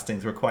original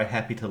castings were quite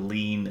happy to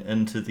lean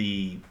into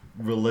the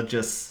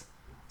religious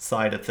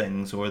side of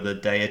things or the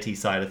deity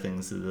side of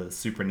things, the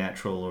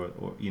supernatural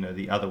or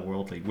the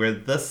otherworldly. Where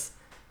this,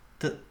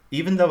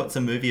 even though it's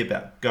a movie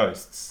about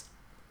ghosts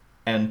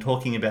and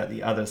talking about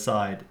the other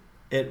side,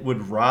 it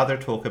would rather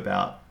talk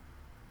about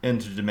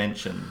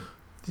interdimension.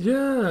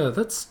 Yeah,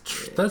 that's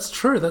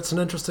true. That's an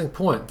interesting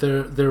point.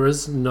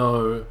 There's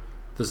no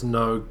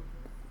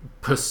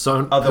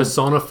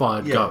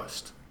personified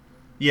ghost.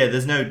 Yeah,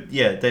 there's no.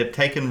 Yeah, they've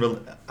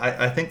taken.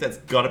 I think that's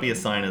got to be a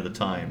sign of the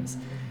times,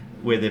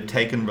 where they've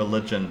taken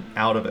religion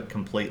out of it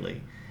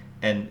completely,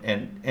 and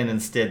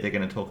instead they're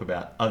going to talk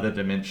about other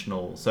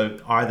dimensional. So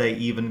are they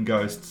even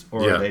ghosts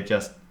or are they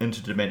just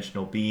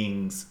interdimensional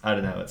beings? I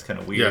don't know. It's kind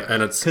of weird. Yeah,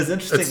 and it's because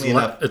interestingly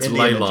enough, it's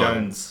Indiana ley lines.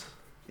 Jones.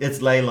 It's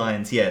ley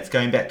lines. Yeah, it's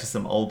going back to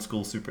some old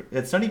school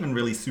It's not even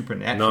really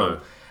supernatural.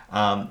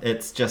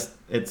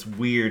 It's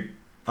weird,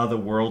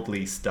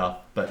 otherworldly stuff,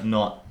 but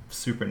not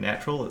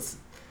supernatural. It's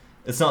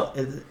not.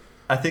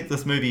 I think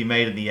this movie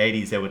made in the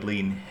 80s, they would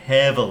lean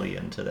heavily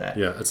into that.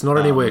 Yeah, it's not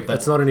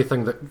it's not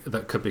anything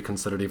that could be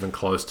considered even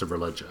close to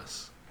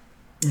religious.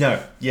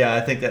 No, yeah, I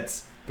think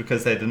that's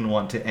because they didn't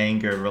want to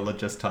anger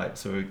religious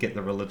types or get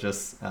the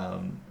religious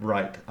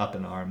right up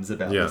in arms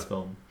about this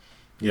film.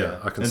 Yeah,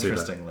 I can see that.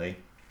 Interestingly,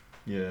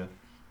 yeah.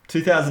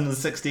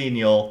 2016,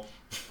 y'all.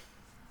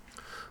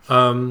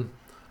 So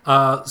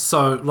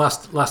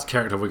last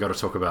character we got to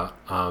talk about,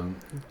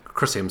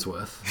 Chris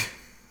Hemsworth.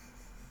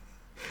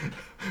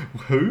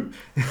 Who?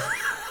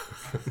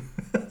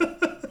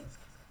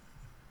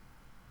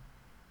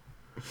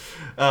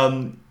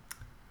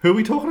 Who are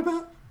we talking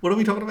about? What are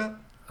we talking about?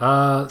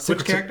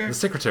 Which character? The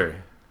secretary.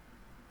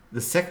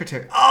 The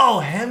secretary.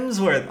 Oh,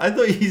 Hemsworth. I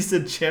thought you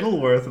said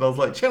Channelworth, and I was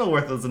like,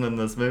 Channelworth isn't in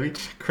this movie.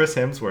 Chris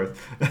Hemsworth.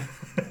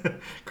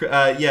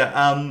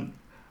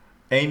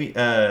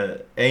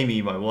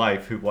 Amy, my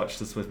wife, who watched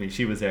this with me,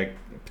 she was our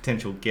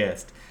potential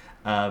guest.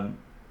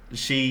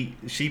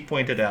 She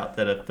pointed out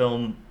that a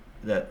film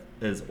that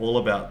is all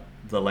about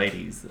the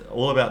ladies,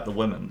 all about the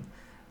women.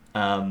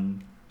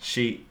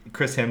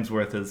 Chris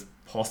Hemsworth is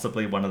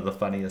possibly one of the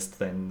funniest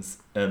things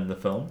in the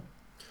film,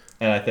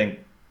 and I think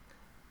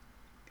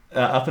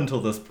up until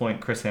this point,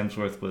 Chris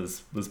Hemsworth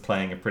was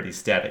playing a pretty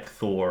static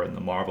Thor in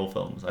the Marvel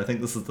films. I think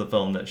this is the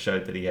film that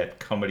showed that he had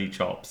comedy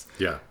chops.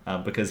 Yeah,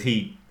 because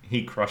he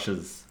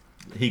crushes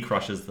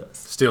this.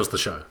 Steals the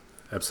show.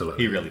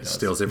 Absolutely, he really does.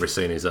 Steals every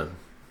scene he's in.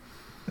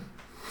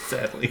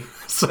 Sadly.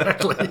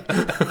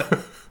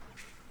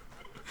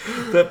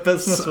 That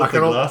business with the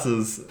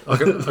glasses. I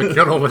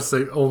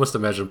can almost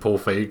imagine Paul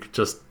Feig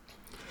just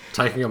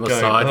taking him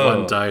aside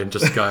one day and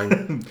just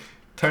going,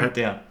 "Tone it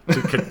down."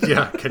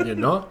 Can you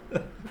not?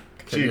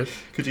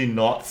 Could you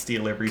not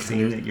steal every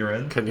scene that you're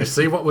in? Can you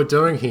see what we're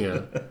doing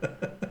here?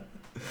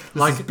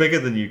 This is bigger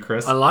than you,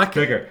 Chris. I like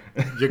bigger.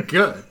 You're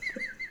good.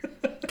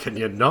 Can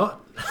you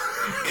not?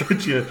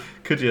 Could you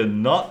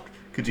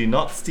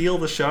not steal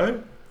the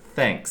show?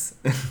 Thanks.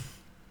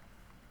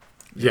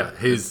 Yeah,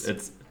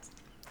 it's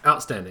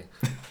outstanding.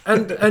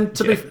 And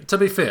to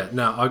be fair,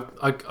 now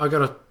I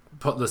gotta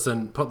put this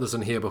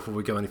in here before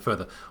we go any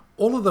further.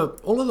 All of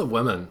the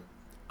women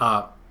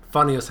are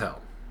funny as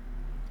hell.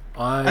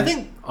 I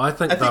think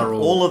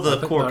all of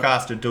the core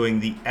cast are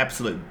doing the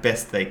absolute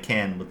best they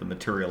can with the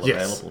material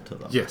available to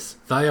them. Yes,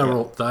 they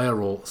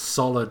are all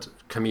solid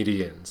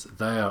comedians.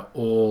 They are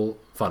all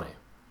funny.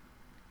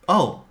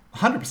 Oh,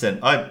 100%.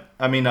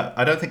 I mean,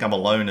 I don't think I'm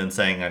alone in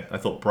saying I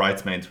thought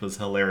Bridesmaids was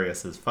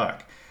hilarious as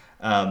fuck.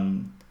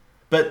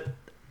 But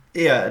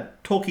yeah,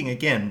 talking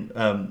again,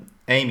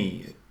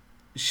 Amy,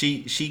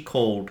 she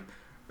called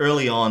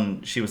early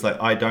on. She was like,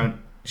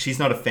 she's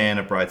not a fan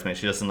of Bridesmaids.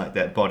 She doesn't like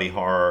that body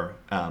horror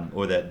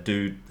or that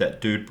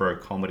dude bro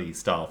comedy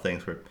style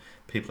things where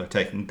people are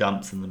taking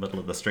dumps in the middle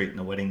of the street in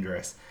a wedding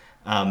dress.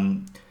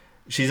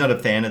 She's not a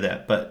fan of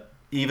that. But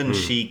even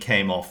she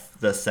came off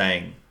this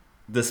saying,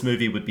 this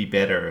movie would be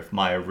better if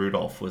Maya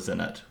Rudolph was in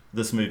it.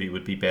 This movie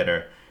would be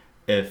better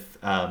if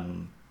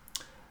Rashida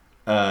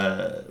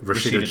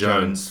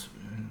Jones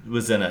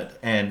was in it.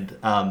 And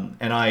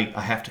I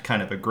have to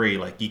kind of agree.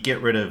 Like, you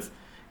get rid of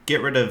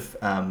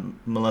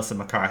Melissa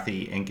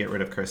McCarthy and get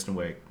rid of Kristen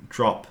Wiig.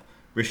 Drop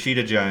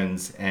Rashida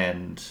Jones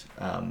and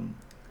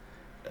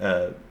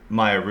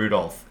Maya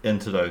Rudolph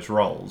into those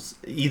roles,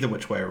 either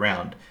which way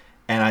around.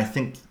 And I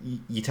think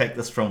you take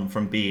this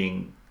from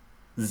being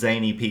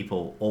zany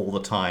people all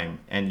the time,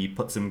 and you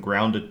put some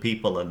grounded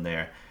people in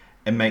there,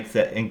 and make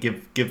that and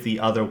give the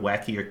other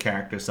wackier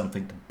characters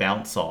something to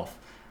bounce off,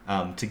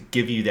 to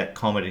give you that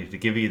comedy, to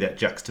give you that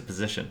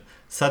juxtaposition.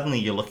 Suddenly,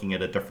 you're looking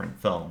at a different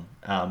film,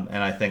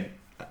 and I think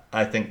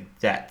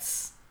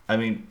that's. I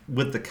mean,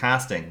 with the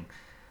casting,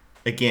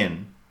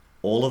 again,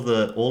 all of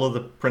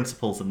the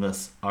principals in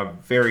this are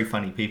very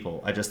funny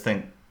people.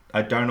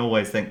 I don't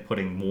always think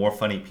putting more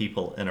funny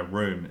people in a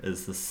room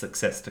is the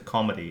success to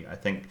comedy. I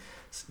think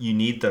you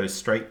need those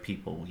straight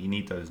people, you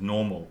need those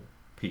normal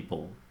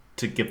people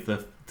to give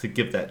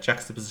that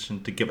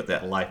juxtaposition, to give it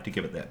that life, to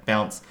give it that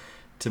bounce,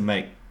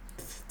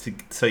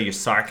 so your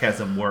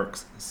sarcasm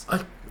works.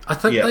 I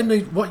think they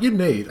need what you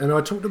need, and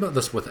I talked about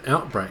this with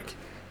Outbreak.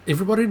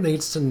 Everybody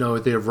needs to know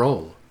their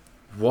role.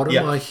 What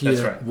am I here?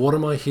 That's right. What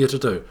am I here to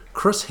do?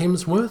 Chris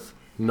Hemsworth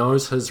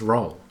knows his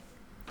role.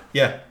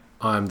 Yeah.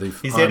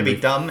 He's there to be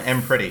dumb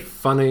and pretty.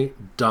 Funny,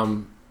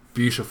 dumb,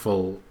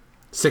 beautiful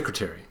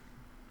secretary.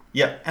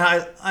 Yeah,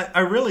 and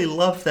I really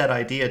love that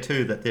idea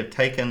too, that they've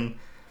taken,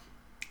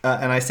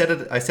 and I said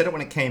it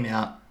when it came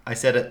out. I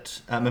said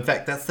it. In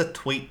fact, that's the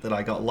tweet that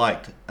I got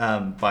liked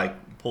by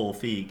Paul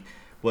Feig.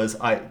 Was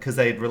because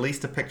they had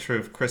released a picture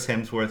of Chris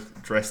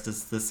Hemsworth dressed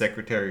as the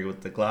secretary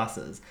with the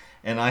glasses,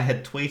 and I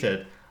had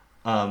tweeted,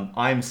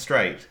 "I'm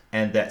straight,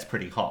 and that's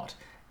pretty hot,"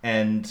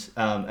 and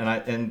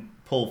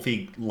Paul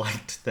Feig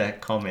liked that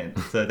comment,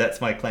 so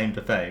that's my claim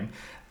to fame.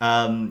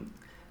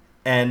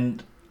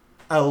 And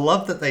I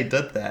love that they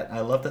did that.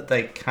 I love that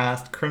they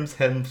cast Chris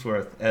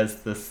Hemsworth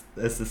as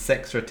the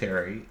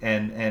secretary,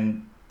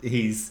 and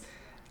he's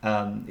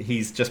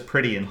just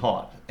pretty and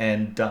hot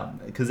and dumb,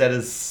 because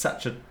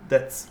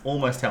that's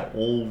almost how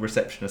all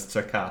receptionists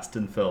are cast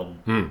in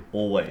film,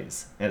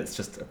 always, and it's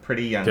just a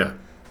pretty young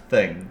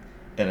thing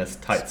in a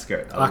tight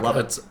skirt. I love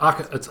it.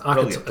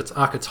 It's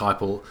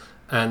archetypal,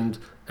 and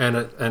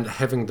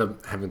having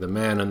the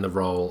man in the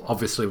role.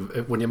 Obviously,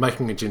 when you're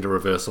making a gender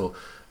reversal,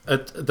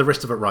 the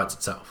rest of it writes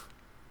itself.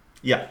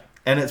 Yeah,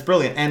 and it's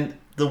brilliant. And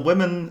the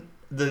women,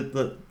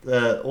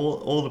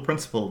 all the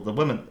principal, the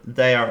women,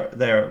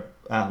 they're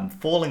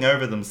falling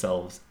over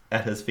themselves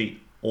at his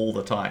feet all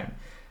the time,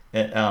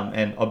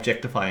 and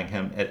objectifying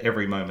him at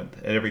every moment,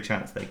 at every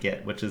chance they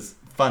get, which is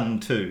fun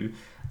too.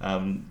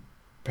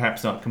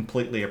 Perhaps not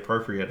completely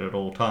appropriate at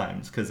all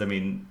times, because I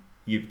mean,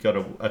 you've got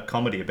a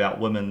comedy about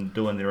women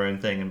doing their own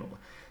thing, and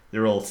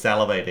they're all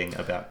salivating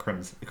about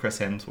Chris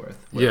Hemsworth.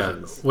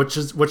 Which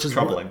is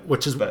troubling.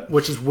 Which is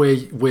where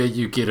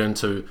you get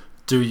into,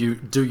 do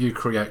you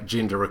create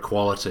gender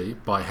equality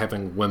by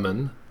having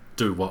women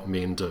do what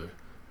men do?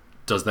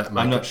 Does that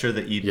make I'm not sure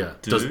that you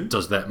do.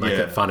 Does that make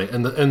it funny?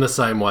 In the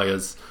same way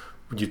as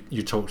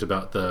you talked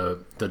about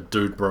the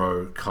dude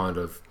bro kind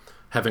of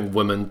having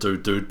women do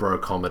dude bro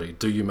comedy.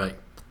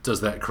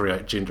 Does that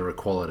create gender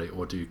equality,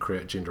 or do you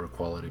create gender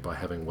equality by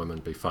having women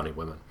be funny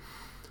women?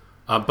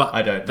 But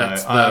I don't know.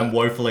 I'm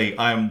woefully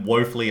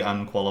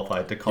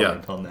unqualified to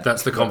comment on that.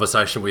 That's the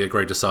conversation we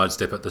agreed to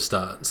sidestep at the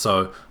start.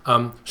 So,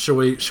 shall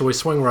we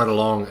swing right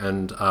along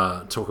and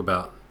talk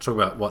about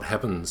what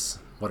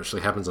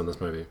actually happens in this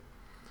movie?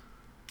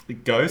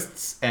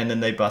 Ghosts, and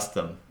then they bust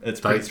them. It's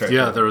pretty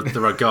straightforward. Yeah,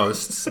 there are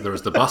ghosts. There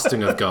is the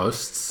busting of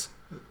ghosts.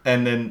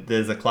 And then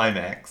there's a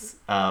climax,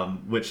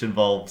 which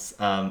involves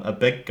a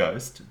big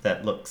ghost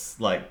that looks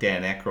like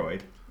Dan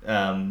Aykroyd.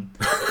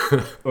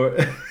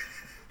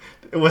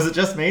 Or was it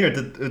just me, or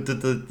did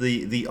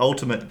the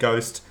ultimate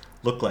ghost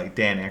look like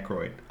Dan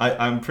Aykroyd?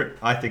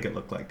 I think it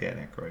looked like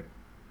Dan Aykroyd.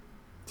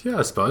 Yeah,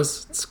 I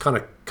suppose it's kind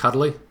of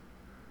cuddly.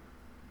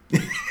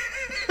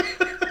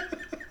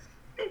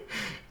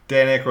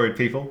 Dan Aykroyd,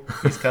 people,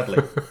 he's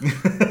cuddly.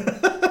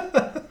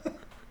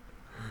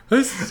 He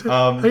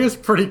is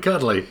pretty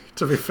cuddly,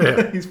 to be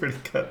fair. He's pretty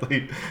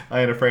cuddly.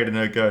 I ain't afraid of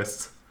no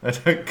ghosts. I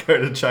don't go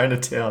to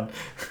Chinatown,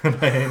 and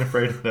I ain't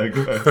afraid of no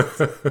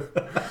ghosts.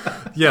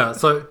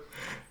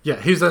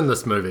 He's in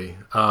this movie.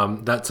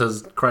 That's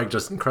his. Craig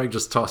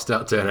just tossed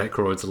out Dan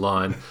Aykroyd's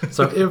line.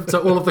 So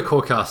all of the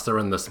core cast are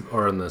in this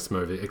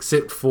movie,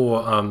 except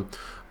for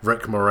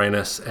Rick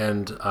Moranis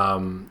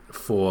and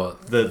for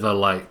the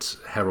late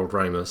Harold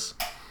Ramis.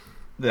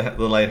 The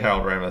late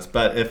Harold Ramis.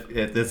 But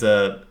if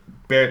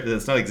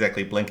there's not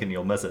exactly blink and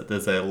you'll miss it.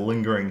 There's a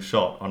lingering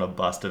shot on a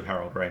bust of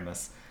Harold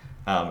Ramis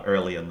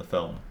early in the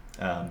film.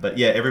 But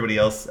yeah, everybody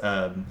else.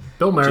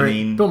 Bill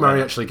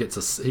Murray actually gets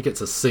a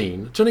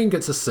scene. Janine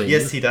gets a scene.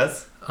 Yes, he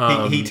does.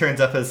 He turns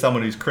up as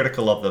someone who's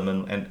critical of them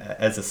and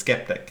as a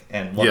skeptic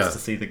and wants to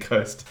see the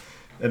ghost,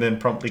 and then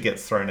promptly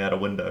gets thrown out a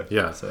window.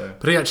 Yeah. So,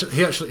 but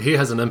he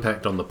has an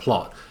impact on the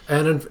plot,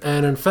 and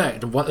in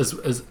fact, what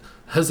is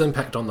his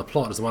impact on the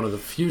plot is one of the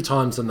few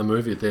times in the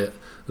movie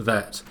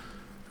that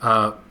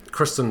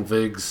Kristen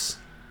Wiig's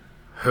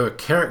her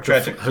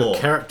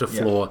character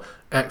flaw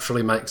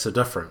actually makes a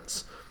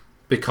difference,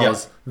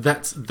 because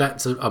that's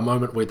a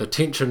moment where the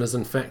tension is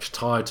in fact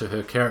tied to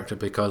her character,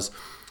 because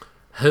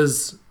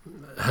his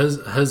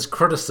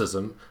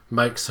criticism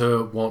makes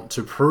her want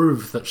to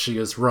prove that she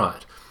is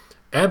right.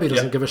 Abby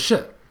doesn't give a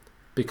shit,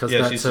 because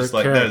that's she's her just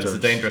like, character. no, there's a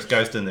dangerous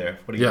ghost in there.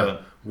 What are you doing?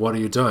 What are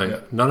you doing?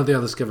 None of the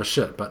others give a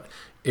shit, but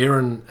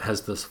Erin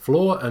has this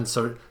flaw, and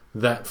so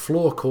that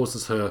flaw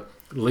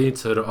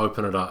leads her to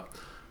open it up,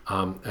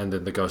 and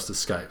then the ghost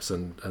escapes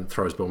and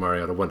throws Bill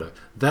Murray out a window.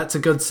 That's a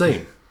good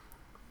scene.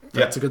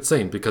 That's a good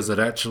scene, because it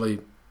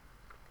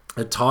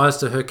ties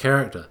to her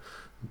character.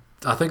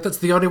 I think that's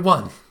the only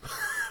one.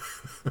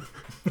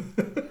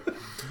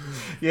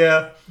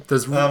 Yeah,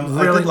 there's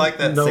really I did like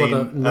that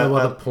scene. No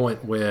other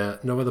point where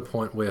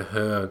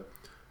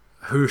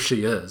who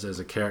she is as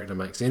a character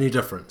makes any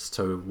difference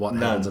to what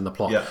happens in the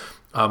plot. Yeah.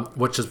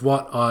 Which is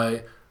what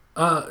I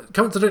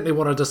coincidentally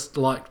what I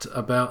disliked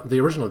about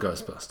the original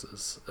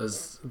Ghostbusters,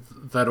 is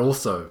that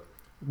also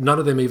none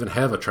of them even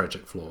have a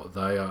tragic flaw.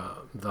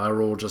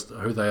 They're all just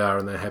who they are,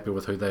 and they're happy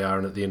with who they are,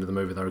 and at the end of the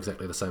movie they're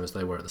exactly the same as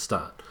they were at the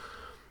start.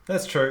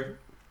 That's true.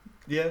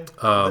 Yeah.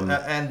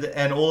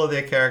 And all of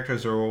their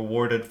characters are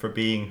rewarded for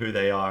being who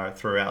they are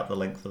throughout the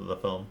length of the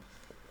film.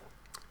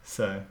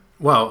 So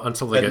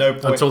until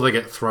they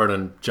get thrown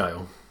in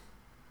jail.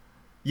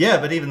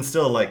 Yeah, but even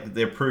still, like,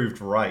 they're proved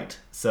right.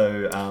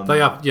 So they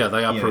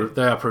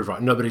are proved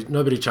right.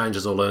 Nobody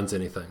changes or learns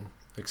anything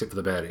except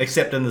for the baddies.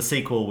 Except in the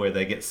sequel where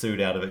they get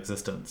sued out of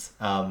existence.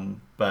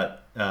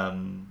 But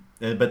then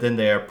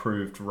they are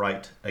proved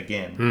right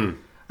again.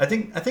 I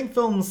think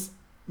films,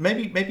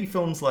 maybe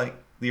films like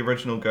the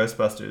original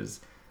Ghostbusters,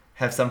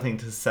 have something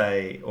to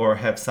say or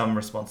have some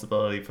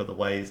responsibility for the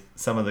ways,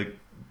 some of the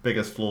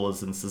biggest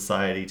flaws in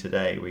society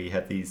today, where you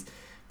have these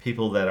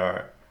people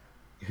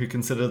who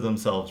consider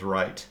themselves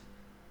right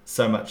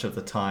so much of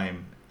the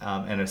time,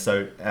 and are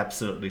so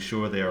absolutely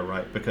sure they are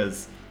right,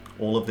 because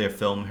all of their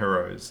film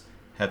heroes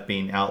have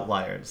been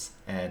outliers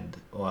and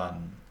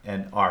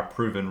are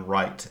proven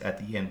right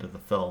at the end of the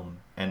film,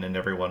 and then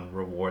everyone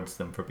rewards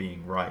them for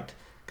being right,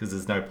 because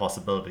there's no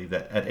possibility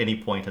that at any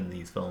point in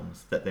these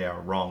films that they are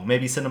wrong.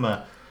 Maybe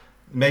cinema,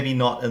 maybe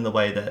not in the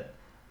way that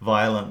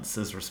violence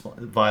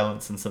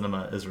in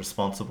cinema is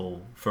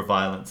responsible for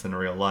violence in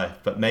real life,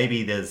 but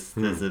maybe there's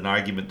an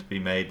argument to be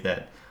made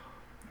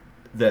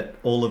that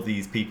all of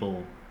these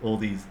people, all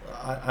these,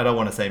 I don't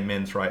want to say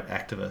men's right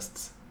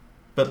activists,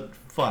 but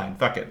fine,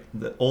 fuck it,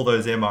 all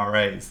those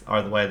MRAs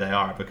are the way they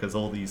are because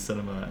all these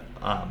cinema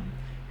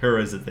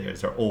heroes of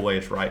theirs are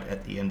always right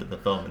at the end of the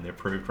film, and they're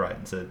proved right,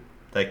 and so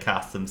they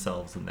cast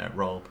themselves in that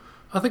role.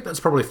 I think that's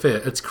probably fair.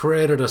 It's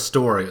created a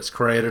story, it's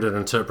created an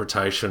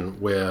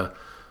interpretation where,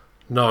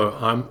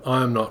 no,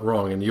 I'm not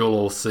wrong, and you'll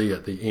all see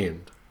at the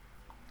end.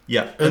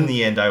 Yeah, in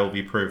the end, I will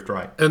be proved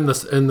right. In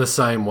the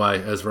same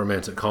way as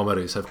romantic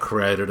comedies have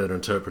created an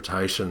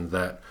interpretation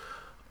that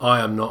I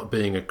am not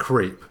being a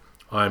creep,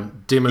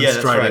 I'm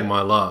demonstrating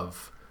my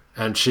love,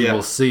 and she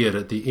will see it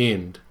at the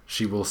end.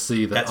 She will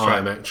see that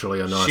I'm actually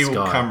a nice guy. She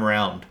will come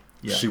around.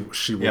 Yeah. She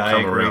will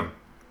come around.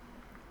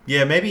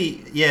 Yeah,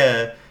 maybe.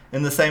 Yeah,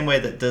 in the same way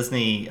that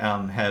Disney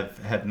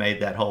have made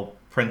that whole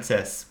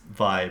princess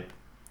vibe.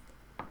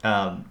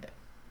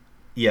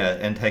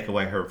 And take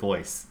away her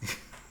voice.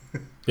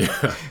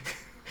 Yeah.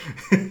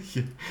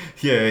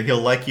 Yeah,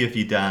 he'll like you if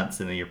you dance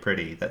and you're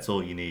pretty. That's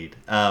all you need.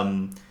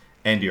 And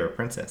you're a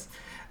princess.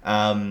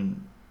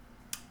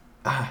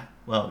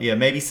 Well, yeah,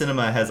 maybe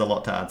cinema has a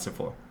lot to answer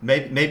for.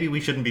 Maybe we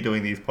shouldn't be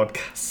doing these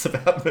podcasts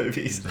about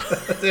movies.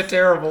 They're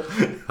terrible.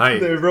 Hey,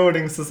 they're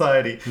ruining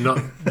society.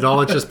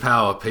 Knowledge is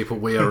power, people.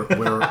 We're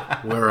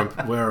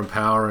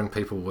empowering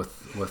people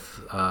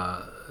with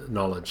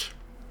knowledge.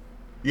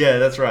 Yeah,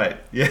 that's right.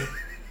 Yeah.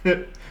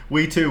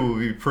 We too will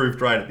be proved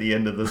right at the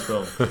end of this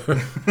film.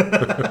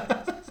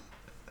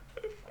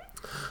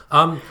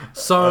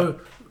 So,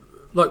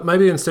 look,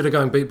 maybe instead of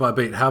going beat by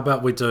beat, how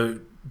about we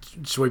do?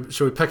 Should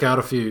we pick out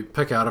a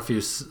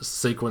few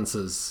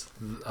sequences?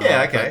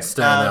 Yeah, okay. That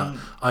stand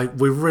out.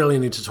 We really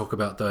need to talk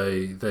about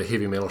the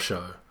heavy metal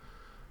show.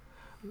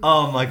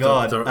 Oh my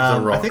god, the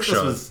rock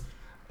show.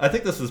 I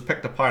think this was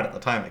picked apart at the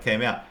time it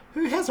came out.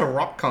 Who has a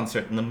rock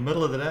concert in the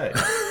middle of the day?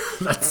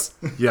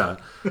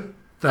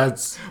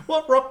 That's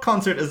what rock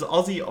concert is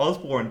Ozzy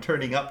Osbourne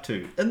turning up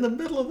to in the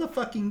middle of the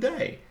fucking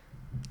day?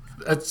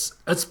 It's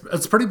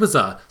pretty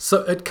bizarre.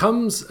 So it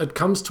comes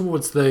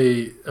towards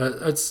the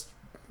it's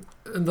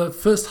in the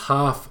first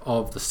half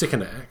of the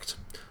second act.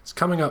 It's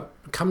coming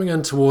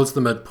in towards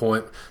the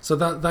midpoint. So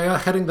that they are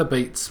hitting the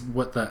beats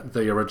with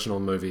the original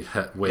movie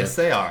hit. Yes,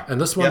 they are.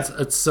 And this one's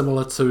it's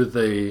similar to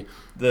the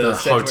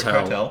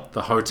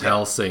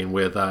hotel scene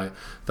where they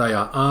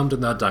are armed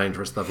and they're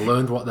dangerous. They've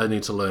learned what they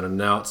need to learn, and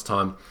now it's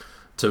time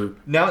to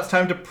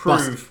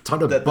prove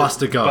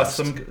bust a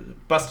ghost.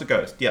 Bust a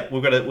ghost. Yeah,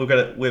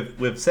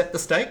 we've set the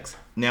stakes.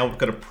 Now we've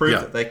got to prove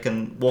that they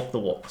can walk the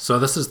walk. So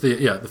this is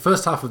the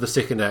first half of the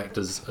second act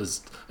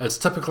is it's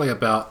typically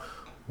about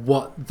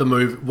what the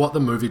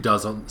movie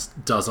does on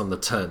the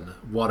tin,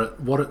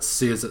 what it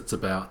says it's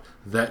about.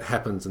 That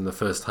happens in the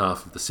first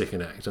half of the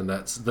second act, and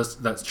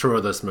that's true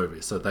of this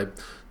movie. So they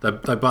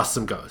bust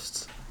some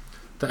ghosts.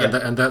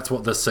 And that's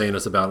what this scene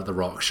is about at the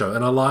rock show.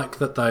 And I like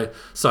that they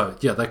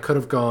could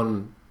have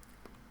gone.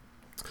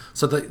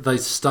 So they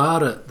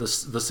start it. The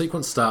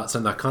sequence starts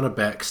and they're kind of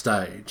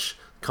backstage,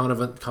 kind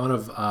of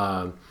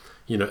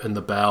in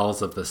the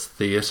bowels of this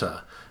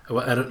theater,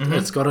 and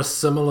it's got a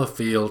similar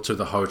feel to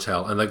the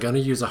hotel. And they're going to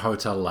use a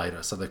hotel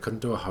later, so they couldn't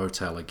do a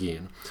hotel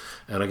again.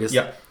 And I guess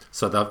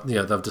so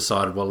they've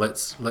decided, well,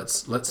 let's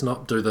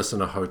not do this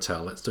in a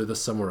hotel. Let's do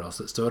this somewhere else.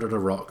 Let's do it at a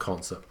rock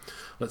concert.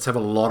 Let's have a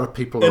lot of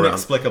people around.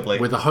 Inexplicably,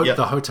 where the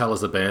hotel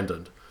is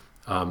abandoned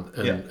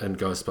in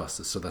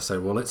Ghostbusters. So they say,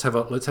 well, let's have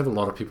a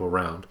lot of people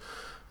around,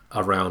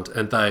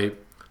 and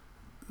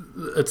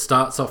it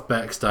starts off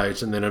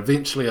backstage, and then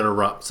eventually it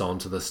erupts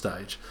onto the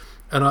stage,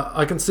 and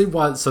I can see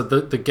why. So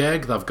the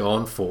gag they've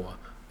gone for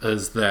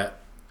is that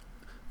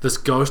this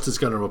ghost is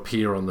going to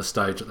appear on the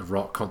stage at the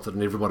rock concert,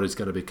 and everybody's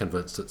going to be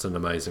convinced it's an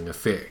amazing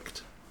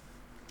effect.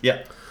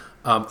 Yeah.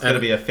 It's going to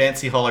be a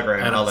fancy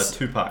hologram, a la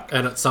Tupac.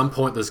 And at some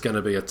point, there's going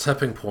to be a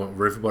tipping point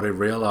where everybody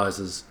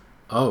realizes,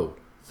 oh,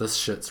 this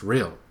shit's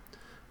real.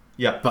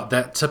 Yeah. But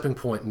that tipping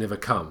point never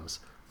comes.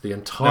 The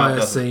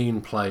entire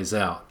scene plays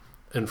out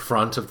in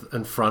front of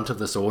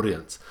this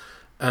audience,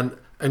 and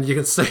you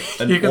can see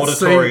an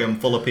auditorium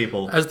full of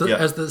people as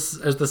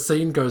the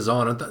scene goes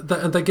on,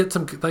 and they get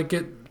some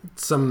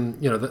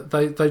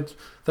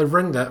they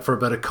ring that for a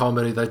bit of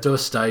comedy. They do a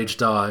stage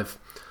dive.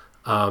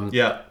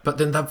 But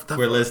then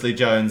where Leslie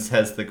Jones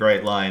has the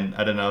great line,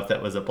 I don't know if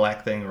that was a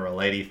black thing or a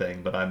lady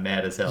thing, but I'm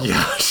mad as hell.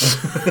 Yeah.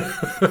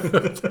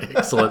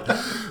 Excellent.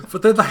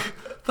 But then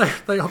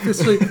they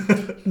obviously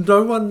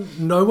no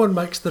one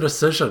makes the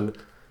decision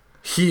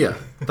here.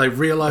 They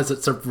realize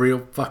it's a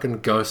real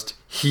fucking ghost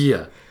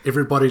here.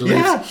 Everybody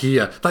leaves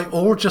here. They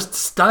all just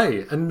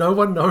stay, and no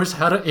one knows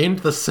how to end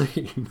the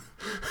scene.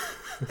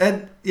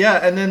 And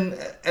then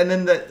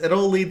it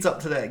all leads up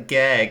to that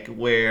gag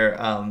where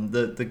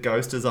the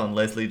ghost is on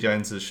Leslie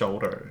Jones's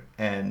shoulder,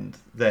 and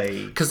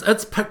they because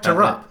it's picked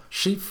her up.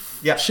 She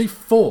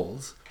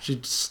falls. She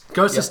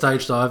goes to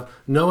stage dive.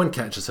 No one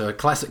catches her.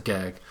 Classic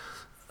gag.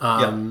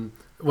 It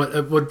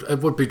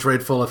would be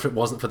dreadful if it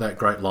wasn't for that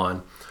great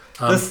line.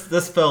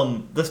 This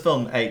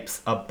film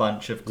apes a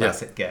bunch of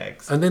classic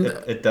gags, and then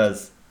it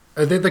does.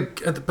 And then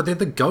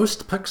the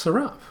ghost picks her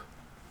up.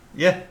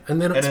 Yeah, and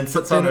then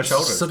sits on her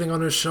shoulders. Sitting on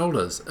her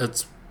shoulders.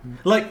 It's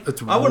I want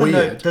to know: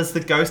 weird. does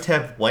the ghost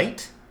have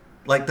weight?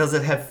 Like, does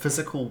it have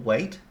physical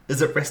weight?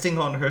 Is it resting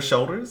on her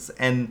shoulders?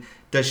 And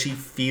does she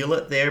feel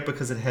it there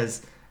because it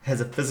has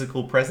a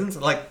physical presence?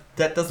 Like,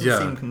 that doesn't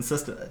seem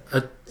consistent.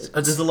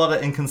 There's a lot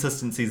of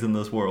inconsistencies in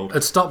this world.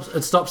 It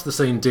stops the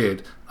scene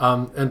dead.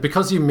 And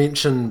because you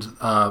mentioned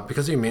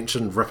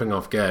ripping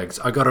off gags,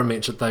 I got to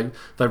mention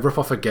they rip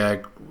off a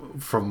gag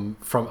from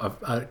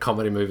a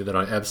comedy movie that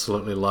I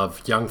absolutely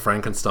love, Young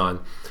Frankenstein.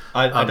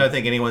 I don't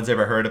think anyone's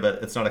ever heard of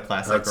it. It's not a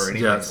classic or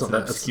anything. It's an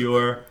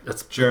obscure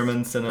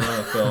German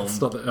cinema film. It's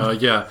not,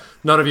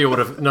 none of you would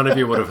have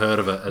heard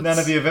of it. None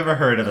of you have ever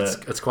heard of it.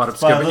 It's quite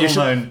obscure.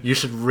 But you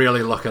should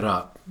really look it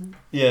up.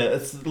 Yeah,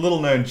 it's a little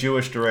known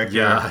Jewish director.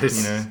 Yeah,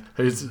 he's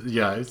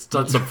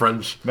done some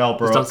French. Mel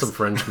Brooks. He's done some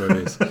French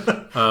movies.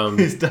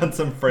 He's done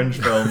some French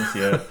films.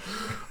 Yeah.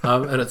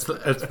 And it's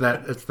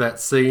that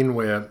scene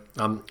where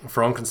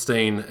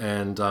Frankenstein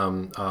and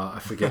I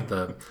forget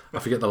the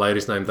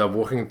lady's name. They're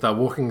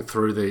walking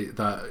through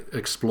they're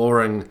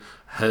exploring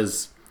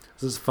his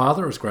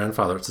father or his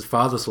grandfather. It's his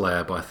father's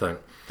lab, I think.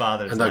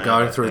 And they're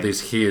going through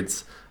these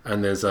heads,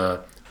 and there's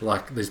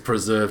these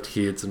preserved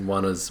heads, and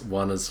one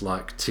is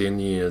like 10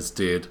 years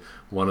dead,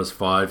 one is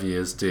 5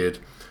 years dead,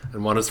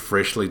 and one is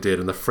freshly dead.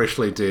 And the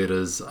freshly dead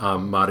is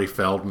Marty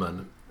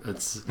Feldman.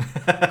 It's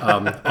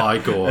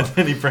Igor,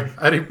 and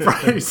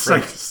he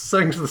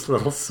sings this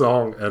little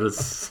song. It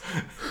is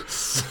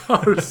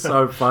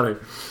so funny.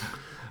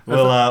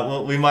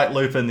 Well, we might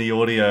loop in the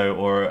audio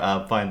or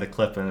find the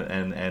clip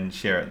and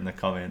share it in the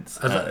comments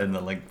in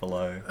the link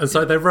below. And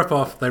so they rip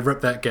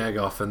that gag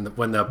off, and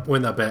when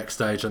they're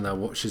backstage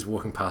and she's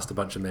walking past a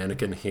bunch of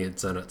mannequin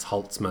heads, and it's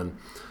Holtzman.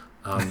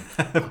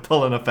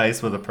 Pulling a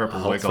face with a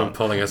purple wig on.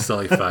 Pulling a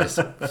silly face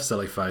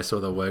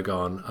with a wig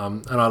on.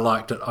 And I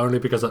liked it only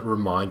because it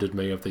reminded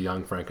me of the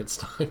Young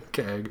Frankenstein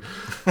gag.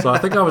 So I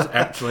think I was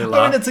actually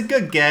laughing. I mean, it's a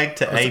good gag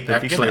to ape.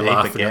 Actually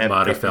laughing at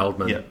Marty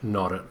Feldman,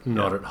 not at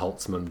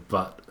Holtzman.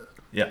 But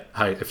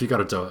hey, if you got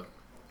to do it,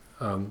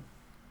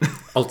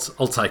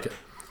 I'll take it.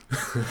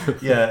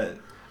 Yeah.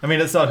 I mean,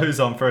 it's not who's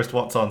on first,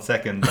 what's on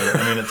second, but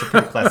I mean, it's a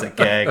pretty classic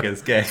gag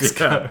as gags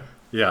go.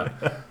 Yeah.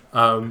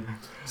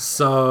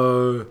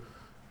 So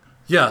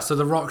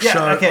the rock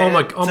show. Okay. Oh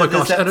my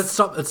gosh! And it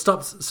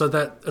stops. So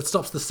that it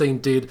stops the scene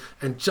dead.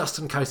 And just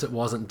in case it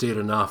wasn't dead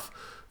enough,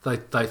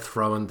 they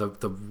throw in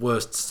the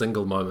worst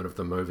single moment of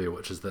the movie,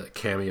 which is that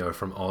cameo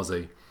from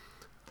Ozzy.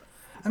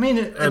 I mean,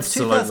 it's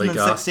absolutely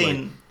 2016.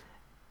 ghastly.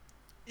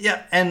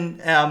 Yeah, and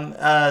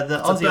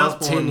the Ozzy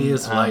about Osbourne, 10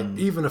 years late.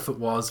 Even if it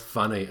was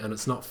funny, and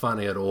it's not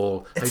funny at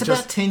all. It's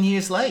about 10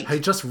 years late. He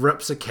just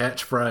rips a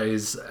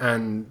catchphrase,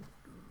 and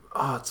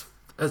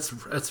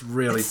it's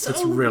really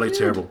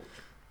terrible.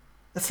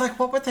 It's like,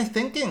 what were they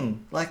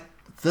thinking? Like,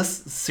 this,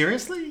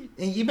 seriously?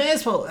 You may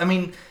as well, I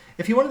mean,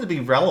 if you wanted to be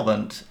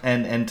relevant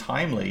and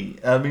timely,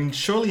 I mean,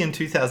 surely in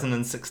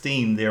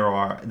 2016 there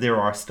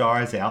are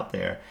stars out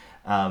there.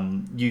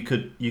 You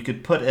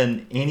could put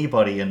in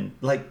anybody, and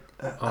like,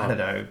 I don't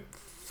know,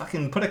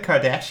 fucking put a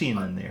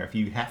Kardashian in there if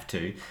you have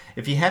to.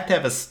 If you have to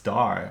have a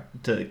star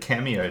to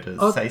cameo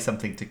to say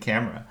something to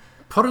camera.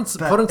 Put in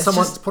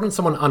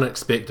someone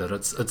unexpected.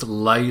 It's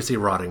lazy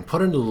writing.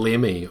 Put in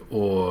Lemmy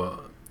or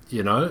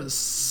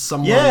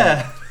someone.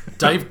 Yeah.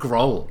 Dave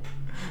Grohl.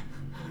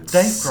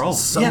 Why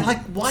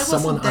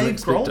wasn't Dave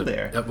Grohl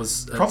there?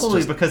 It's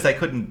probably because they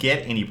couldn't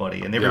get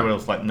anybody, and everyone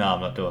was like, "No,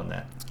 I'm not doing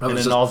that." And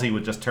then Ozzy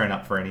would just turn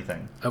up for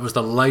anything. It was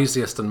the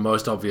laziest and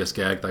most obvious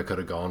gag they could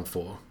have gone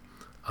for.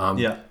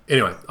 Yeah.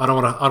 Anyway, I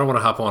don't want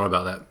to harp on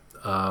about that.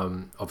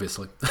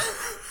 Obviously.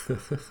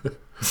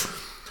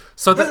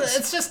 So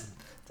it's just.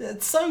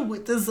 It's so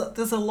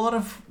there's a lot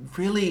of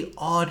really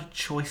odd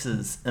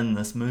choices in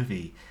this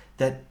movie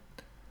that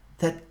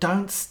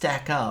don't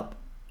stack up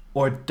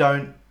or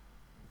don't,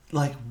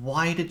 like,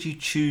 why did you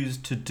choose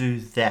to do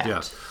that?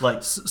 Yeah.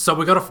 Like, so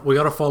we got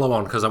to follow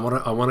on, because I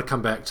want to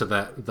come back to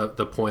that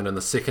the point in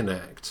the second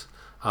act.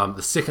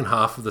 The second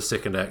half of the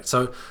second act.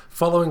 So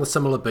following the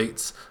similar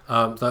beats,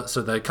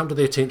 so they come to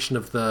the attention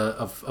of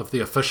the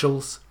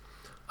officials.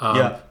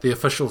 The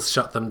officials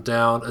shut them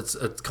down. It's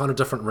kind of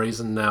different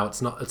reason now.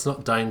 It's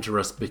not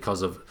dangerous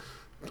because of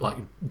like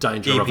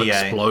danger of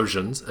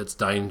explosions. It's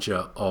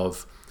danger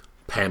of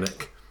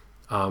panic.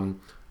 And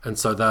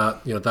so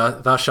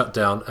they're shut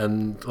down.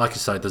 And like you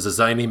say, there's a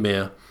zany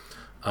mayor.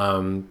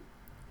 And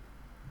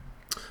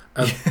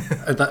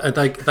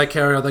they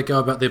carry on. They go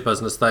about their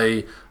business.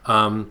 They've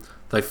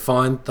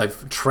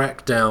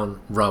tracked down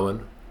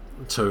Rowan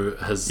to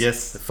his.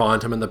 Yes. They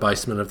find him in the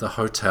basement of the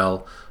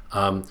hotel.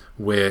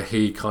 where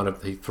he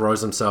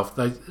throws himself.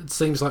 It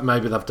seems like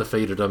maybe they've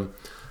defeated him,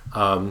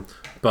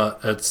 but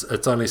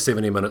it's only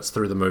 70 minutes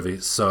through the movie,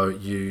 so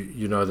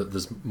you know that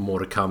there's more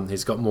to come.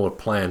 He's got more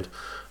planned,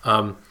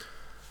 and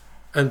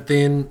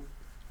then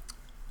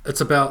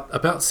it's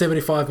about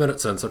 75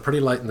 minutes in, so pretty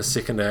late in the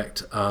second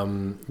act.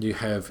 You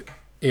have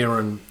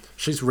Erin.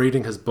 She's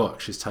reading his book.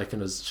 She's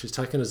taken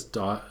his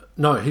diet.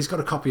 No, he's got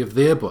a copy of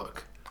their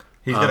book.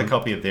 He's got a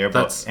copy of their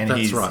book, and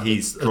he's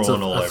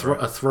drawn all over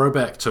it. A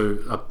throwback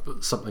to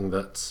something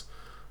that's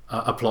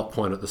a plot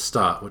point at the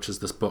start, which is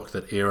this book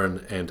that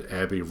Erin and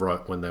Abby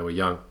wrote when they were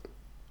young.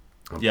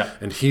 Yeah.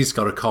 And he's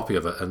got a copy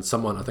of it, and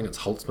someone, I think it's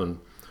Holtzman,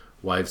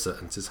 waves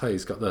it and says, "Hey,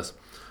 he's got this."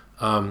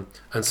 And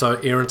so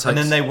Erin takes... And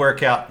then they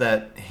work out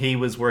that he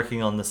was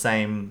working on the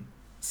same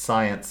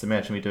science,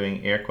 imagine me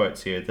doing air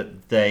quotes here,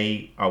 that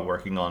they are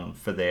working on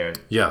for their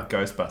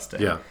Ghostbuster.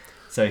 Yeah.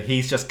 So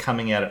he's just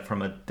coming at it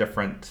from a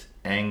different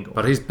angle.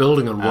 But he's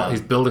building on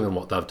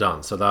what they've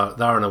done, so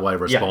they're in a way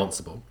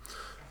responsible.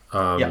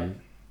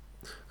 And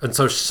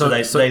so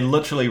they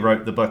literally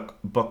wrote the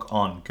book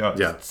on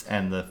ghosts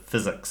and the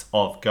physics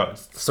of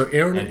ghosts. So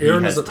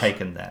Erin has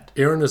taken that.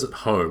 Erin is at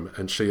home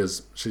and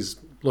she's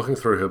looking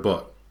through her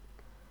book,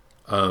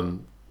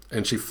 and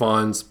she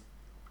finds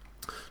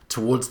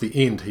towards the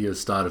end he has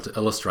started to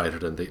illustrate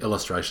it, and the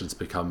illustrations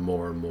become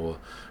more and more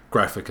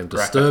graphic and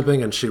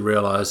disturbing. And she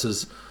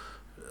realizes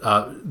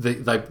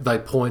they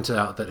point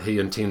out that he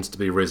intends to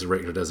be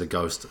resurrected as a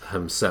ghost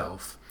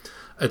himself.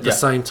 At the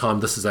same time,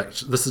 this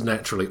is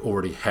naturally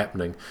already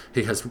happening.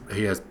 He has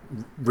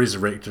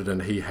resurrected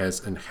and he has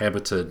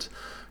inhabited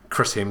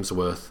Chris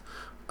Hemsworth.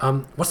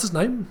 What's his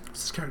name?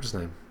 What's his character's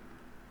name?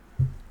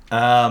 Look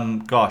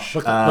that up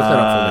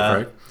for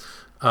me, Craig.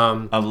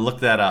 I'll look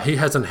that up. He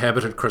has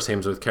inhabited Chris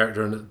Hemsworth's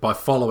character, and by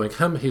following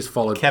him, he's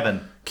followed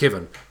Kevin.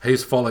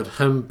 He's followed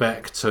him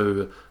back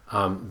to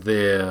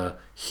their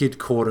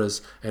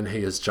headquarters, and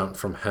he has jumped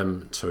from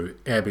him to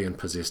Abby and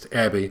possessed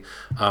Abby.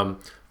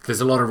 There's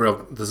a lot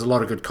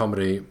of good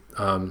comedy.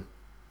 I'm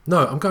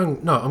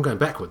going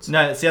backwards.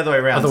 No, it's the other way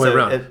around.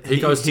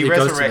 He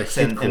resurrects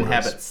and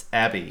inhabits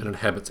Abby.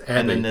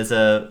 And then there's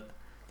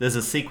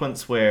a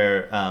sequence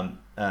where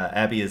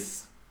Abby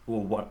is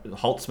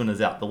Holtzman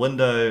is out the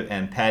window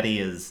and Patty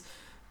is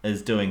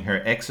doing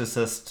her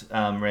exorcist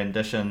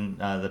rendition.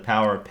 The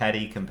power of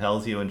Patty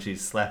compels you, and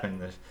she's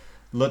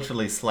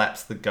literally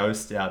slaps the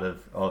ghost out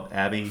of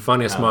Abby.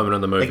 Funniest moment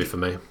in the movie for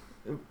me.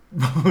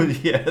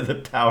 Yeah, the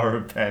power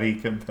of Patty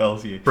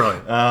compels you.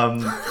 Brilliant.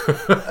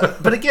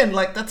 But again,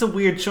 that's a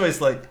weird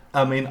choice.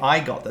 I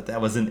got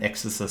that was an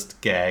Exorcist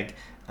gag.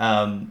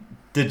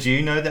 Did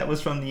you know that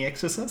was from The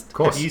Exorcist? Of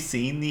course. Have you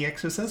seen The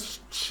Exorcist?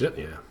 Shit,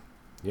 yeah.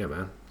 Yeah,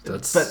 man.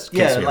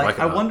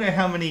 I wonder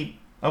how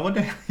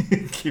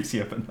it keeps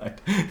you up at night.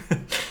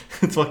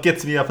 It's what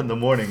gets me up in the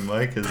morning,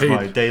 Mike, is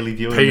my daily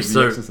viewing of The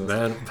Exorcist.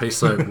 Man. Pea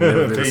soup,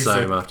 never be the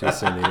same after you've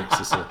seen The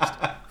Exorcist.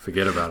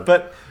 Forget about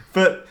it.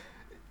 But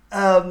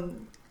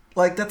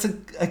that's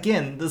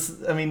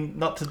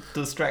not to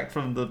distract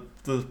from the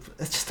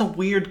it's just a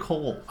weird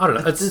call. I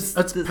don't know. It's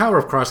Power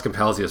of Christ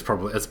compels you.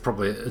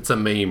 It's a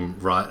meme,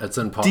 right? It's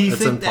in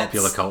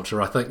popular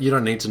culture. I think you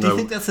don't need to know. Do you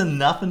think that's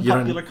enough in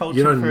popular culture?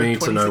 You don't need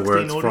to know where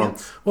it's from.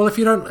 Well, if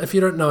you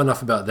don't know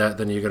enough about that,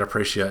 then you got to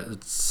appreciate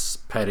it's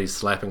Patty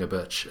slapping a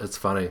bitch. It's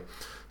funny.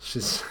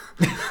 She's.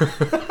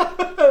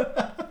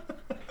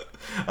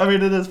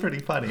 It is pretty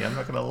funny. I'm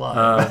not gonna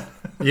lie.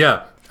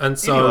 Yeah, and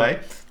so anyway.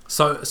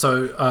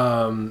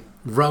 So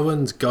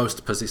Rowan's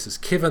ghost possesses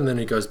Kevin. Then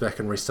he goes back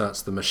and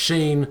restarts the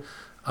machine,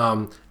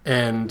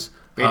 and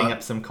beating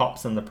up some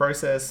cops in the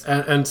process.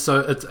 And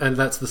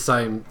that's the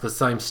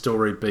same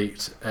story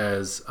beat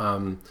as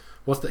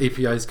what's the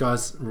EPA's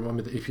guys? Remind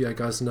me the EPA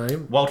guy's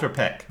name. Walter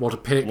Peck.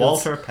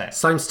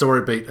 Same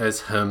story beat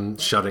as him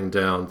shutting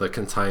down the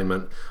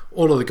containment.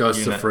 All of the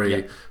ghosts are free.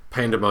 Yeah.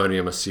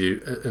 Pandemonium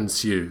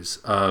ensues.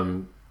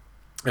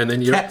 And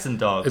then cats and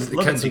dogs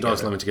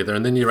living together,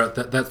 and then you're at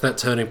that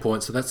turning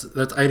point. So that's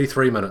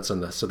 83 minutes in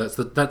this. So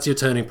that's your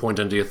turning point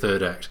into your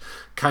third act.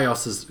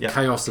 Chaos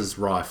is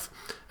rife,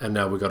 and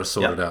now we've got to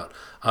sort it out.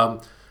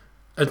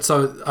 And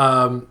so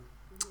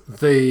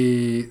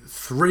the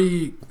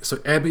three, so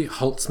Abby,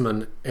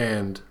 Holtzman,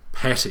 and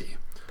Patty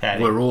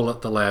were all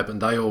at the lab,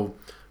 and they all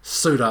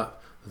suit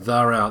up.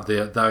 They're out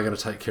there. They're going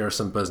to take care of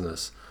some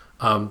business.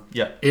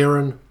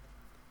 Erin,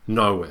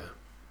 nowhere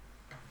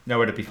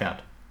to be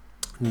found.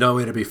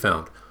 Nowhere to be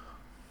found.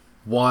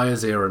 Why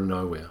is Erin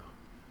nowhere?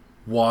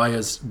 Why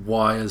is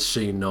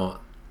she not?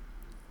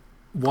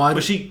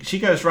 She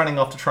goes running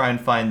off to try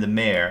and find the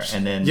mayor,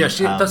 and then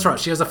that's right.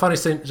 She has a funny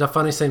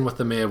scene with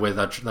the mayor where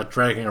they're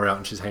dragging her out,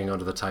 and she's hanging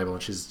onto the table,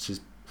 and she's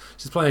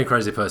playing a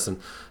crazy person.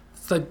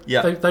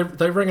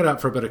 They ring it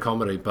up for a bit of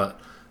comedy, but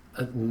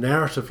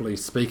narratively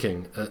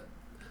speaking,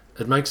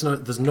 it makes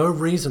there's no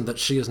reason that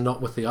she is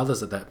not with the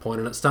others at that point,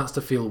 and it starts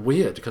to feel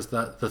weird because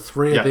the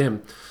three of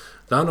them,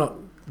 they're not.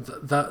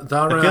 they're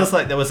It feels out.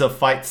 like there was a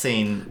fight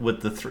scene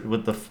with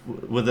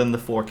within the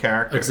four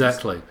characters.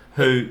 Exactly.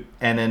 And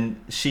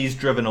then she's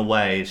driven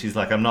away. She's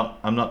like, I'm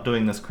not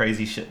doing this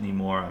crazy shit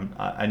anymore.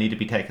 I need to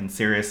be taken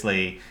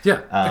seriously.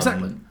 Yeah,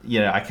 exactly.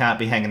 I can't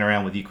be hanging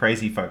around with you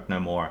crazy folk no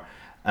more.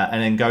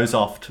 And then goes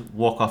off to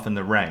walk off in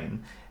the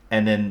rain.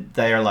 And then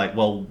they are like,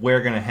 well,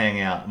 we're going to hang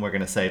out and we're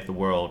going to save the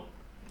world.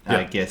 Yeah.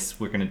 I guess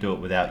we're going to do it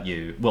without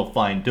you. Well,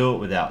 fine, do it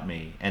without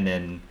me. And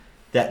then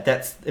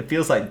it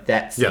feels like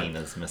that scene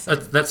is missing.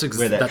 That's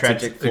where that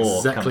tragic flaw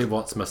exactly comes.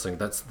 what's missing.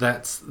 That's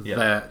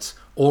that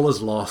all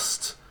is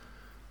lost.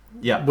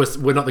 Yeah,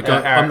 We're not the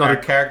ghost. I'm not our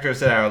a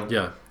characters at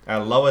our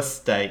lowest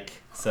stake.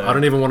 So I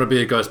don't even want to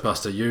be a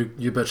Ghostbuster.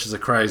 You bitches are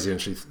crazy, and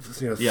she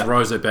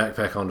throws her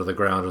backpack onto the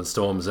ground and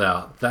storms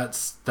out. That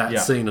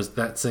scene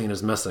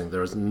is missing.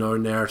 There is no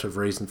narrative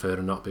reason for her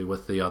to not be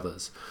with the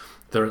others.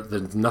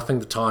 There's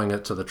nothing tying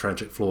it to the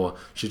tragic flaw.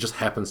 She just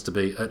happens to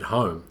be at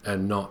home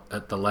and not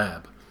at the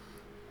lab,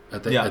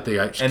 at the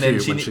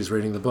HQ when she's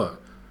reading the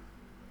book.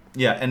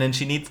 Yeah, and then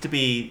she needs to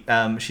be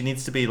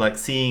like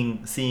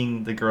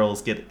seeing the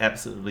girls get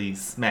absolutely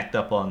smacked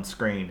up on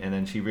screen, and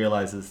then she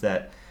realizes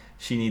that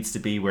she needs to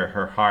be where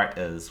her heart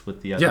is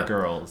with the other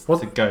girls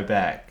to go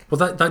back.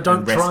 Well, they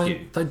don't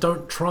rescue. They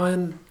don't try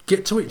and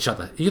get to each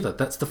other either.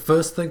 That's the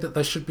first thing that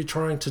they should be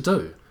trying to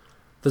do.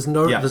 There's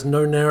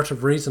no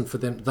narrative reason for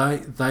them.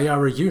 They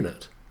are a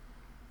unit.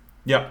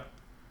 Yep.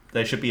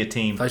 They should be a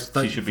team.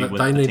 She should be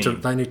with they the need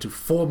team. They need to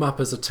form up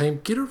as a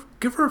team.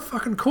 Give her a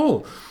fucking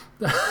call.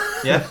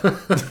 Yeah.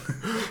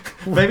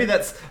 maybe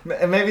that's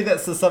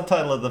the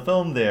subtitle of the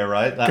film there,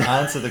 right?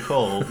 Answer the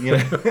call.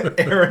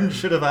 Aaron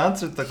should have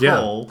answered the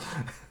call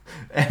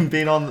and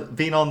been on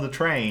the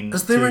train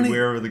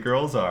wherever the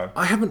girls are.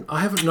 I haven't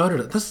noted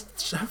it.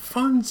 Her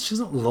phone.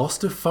 She's not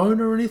lost her phone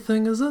or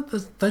anything, is it?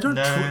 They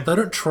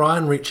don't try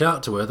and reach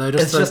out to her.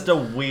 It's just a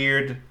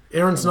weird.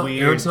 Aaron's not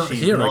here.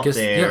 Not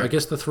I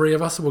guess the three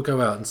of us will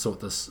go out and sort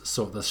this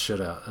shit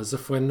out. As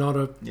if we're not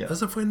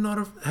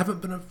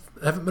haven't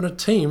been a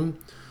team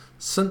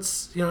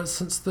since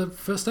the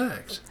first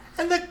act.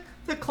 And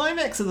the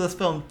climax of this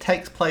film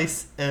takes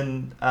place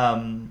in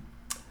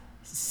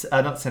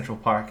not Central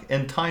Park,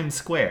 in Times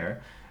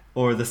Square,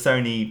 or the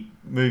Sony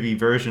movie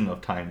version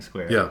of Times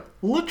Square. Yeah.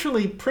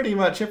 Literally, pretty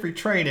much every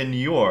train in New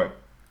York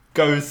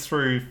goes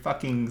through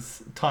fucking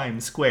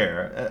Times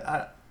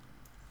Square.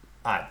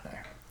 I don't know.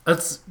 I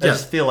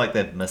just feel like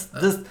they've missed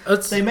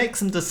this. They make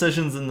some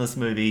decisions in this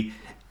movie,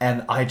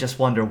 and I just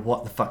wonder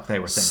what the fuck they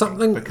were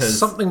thinking.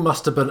 Something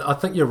must have been. I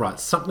think you're right.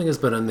 Something has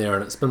been in there,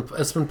 and it's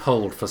been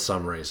pulled for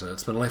some reason.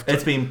 It's been left.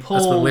 It's been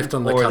pulled. It's been left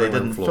on the cutting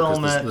room floor.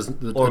 Film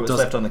it, or it was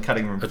left on the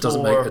cutting room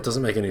floor. It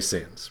doesn't make any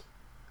sense.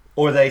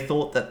 Or they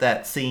thought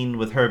that scene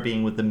with her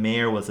being with the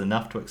mayor was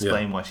enough to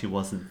explain why she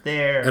wasn't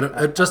there. And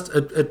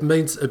it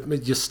means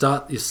you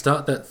start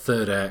that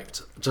third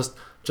act just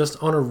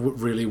on a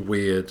really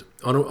weird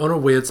on a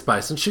weird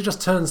space, and she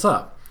just turns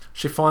up.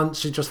 She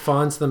just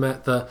finds them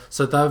at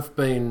so they've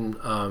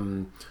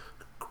been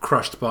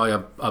crushed by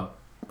a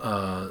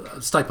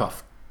Stay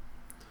Puft.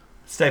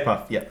 Stay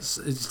Puft, yeah.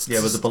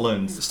 With the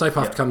balloons. Stay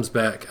Puft comes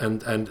back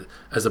and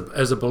as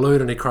a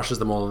balloon, and he crushes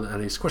them all,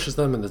 and he squishes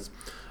them, and there's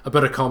a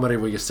bit of comedy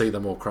where you see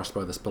them all crushed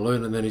by this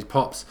balloon, and then he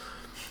pops.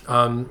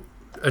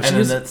 And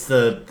then that's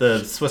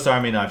the Swiss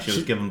Army knife she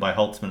was given by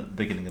Holtzman at the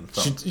beginning of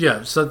the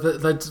film. So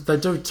they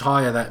do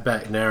tie that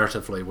back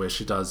narratively, where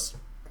she does.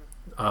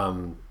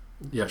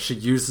 She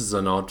uses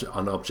an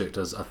object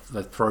as a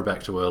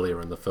throwback to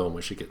earlier in the film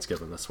where she gets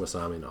given the Swiss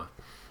Army knife.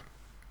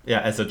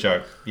 Yeah, as a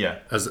joke. Yeah,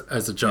 as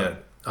a joke.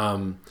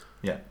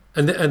 Yeah.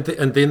 And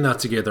then they're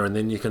together, and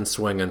then you can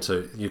swing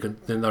into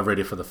then they're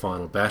ready for the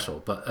final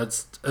battle. But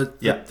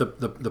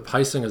the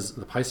pacing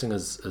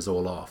is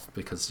all off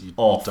because you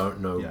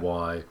don't know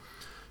why.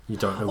 You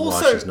don't know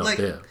why she's not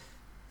there.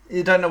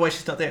 You don't know why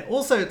she's not there.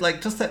 Also,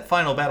 just that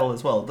final battle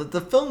as well.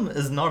 The film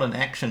is not an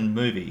action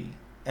movie.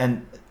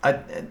 And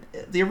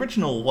the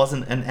original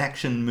wasn't an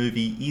action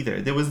movie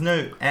either. There was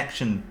no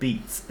action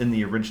beats in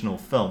the original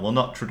film. Well,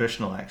 not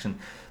traditional action.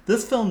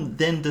 This film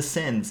then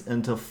descends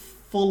into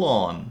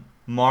full-on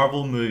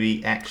Marvel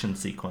movie action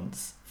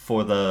sequence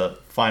for the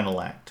final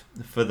act,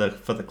 for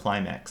the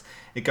climax.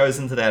 It goes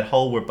into that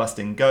whole we're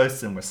busting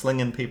ghosts and we're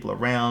slinging people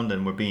around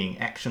and we're being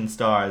action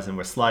stars and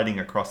we're sliding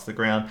across the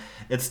ground.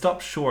 It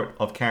stops short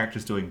of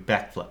characters doing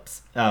backflips.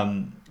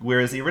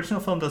 Whereas the original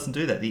film doesn't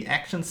do that. The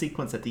action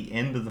sequence at the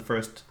end of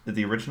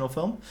the original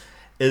film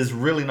is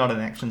really not an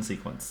action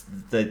sequence.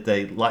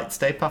 They light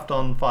Stay Puft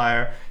on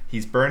fire,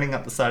 he's burning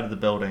up the side of the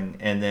building,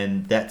 and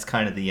then that's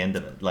kind of the end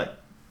of it.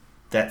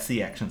 That's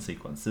the action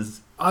sequence.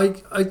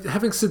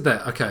 Having said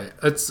that, okay,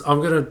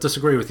 I'm going to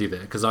disagree with you there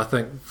because I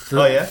think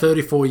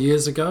 34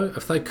 years ago,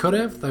 if they could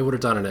have, they would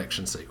have done an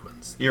action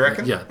sequence. You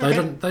reckon? Yeah, they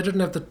didn't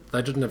have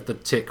the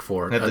tech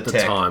for it at the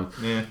time.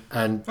 Yeah.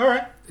 And all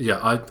right. Yeah,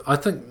 I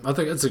think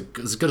it's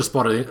as good a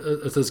spot.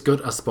 It's as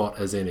good a spot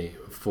as any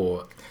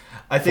for.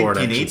 I think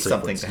you need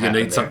something to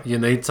happen. You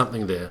need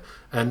something there,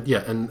 and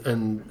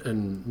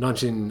in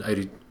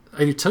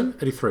 1982,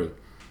 83.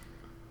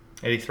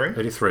 83?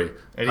 83.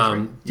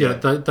 83? Yeah,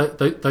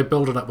 they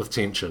build it up with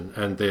tension,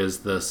 and there's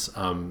this.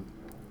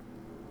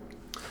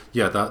 It's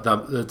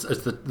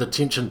the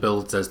tension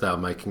builds as they're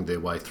making their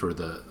way through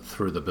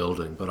the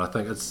building. But I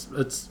think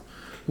it's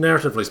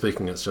narratively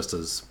speaking, it's just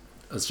as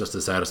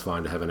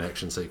satisfying to have an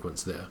action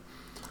sequence there.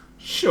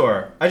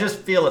 Sure. I just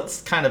feel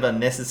it's kind of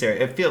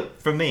unnecessary.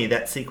 For me,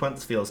 that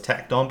sequence feels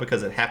tacked on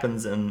because it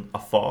happens in a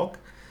fog.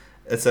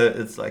 So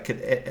it's like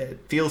it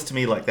feels to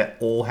me like that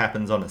all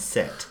happens on a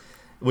set,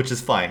 which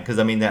is fine because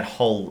I mean that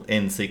whole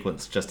end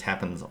sequence just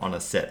happens on a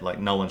set. Like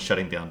Nolan's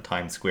shutting down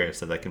Times Square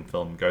so they can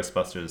film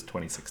Ghostbusters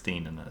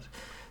 2016 in it.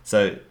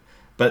 So,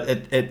 but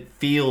it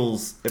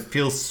feels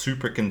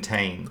super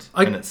contained,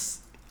 and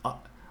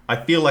I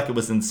feel like it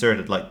was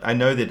inserted. Like I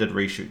know they did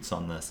reshoots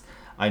on this.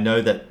 I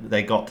know that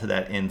they got to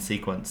that end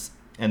sequence,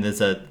 and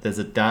there's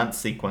a dance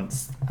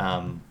sequence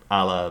a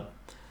la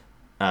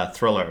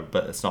Thriller,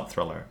 but it's not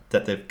Thriller,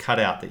 that they've cut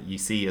out that you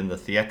see in the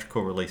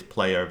theatrical release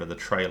play over the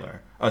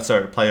trailer.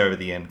 Play over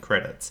the end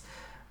credits.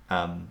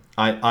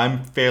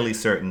 I'm fairly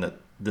certain that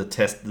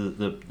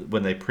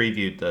when they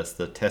previewed this,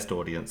 the test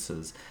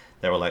audiences,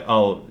 they were like,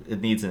 oh, it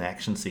needs an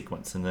action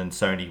sequence, and then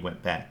Sony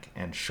went back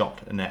and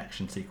shot an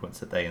action sequence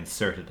that they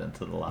inserted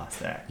into the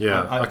last act.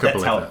 Yeah,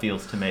 that's how it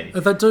feels to me.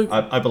 If they do,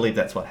 I believe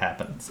that's what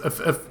happens.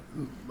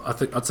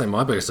 I'd say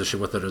my biggest issue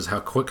with it is how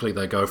quickly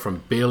they go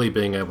from barely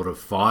being able to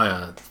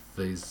fire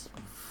these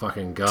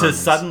fucking guns to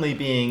suddenly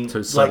being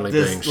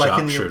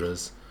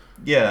sharpshooters.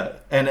 Yeah,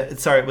 and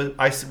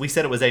we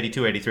said it was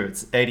 82, 83.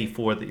 It's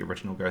 84 that the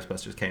original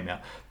Ghostbusters came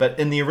out. But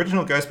in the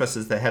original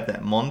Ghostbusters, they have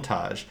that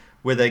montage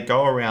where they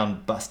go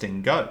around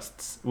busting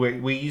ghosts, where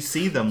you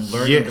see them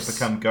learning to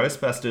become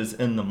Ghostbusters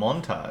in the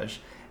montage.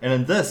 And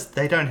in this,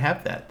 they don't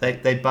have that.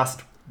 They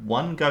bust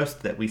one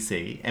ghost that we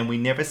see, and we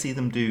never see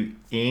them do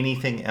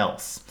anything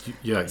else.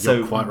 Yeah,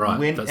 you're quite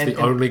right. That's the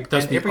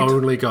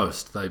only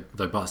ghost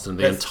they bust in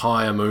the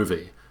entire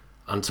movie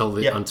until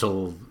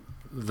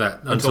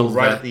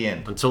right at the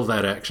end, until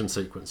that action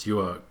sequence.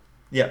 You are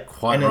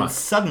quite right. And then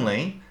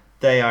suddenly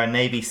they are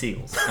Navy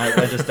SEALs.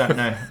 I just don't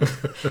know.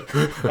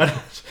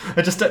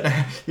 I just don't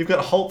know. You've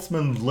got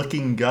Holtzman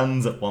licking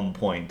guns at one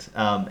point,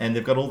 and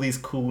they've got all these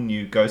cool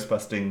new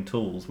ghost-busting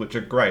tools, which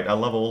are great. I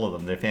love all of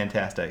them. They're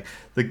fantastic.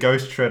 The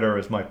Ghost Shredder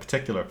is my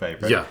particular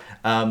favorite. Yeah.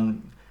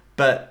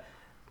 But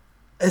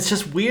it's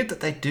just weird that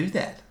they do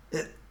that.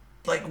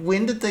 Like,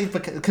 when did they...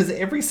 Because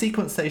every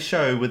sequence they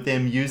show with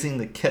them using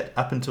the kit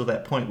up until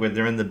that point where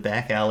they're in the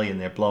back alley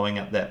and they're blowing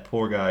up that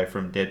poor guy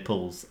from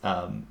Deadpool's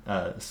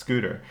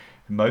scooter,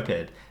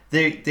 moped,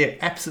 they're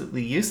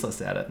absolutely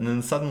useless at it. And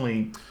then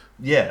suddenly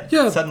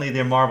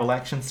they're Marvel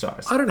action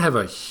stars. I don't have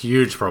a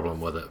huge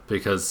problem with it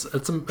because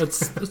it's I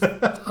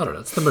don't know,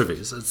 it's the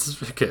movies.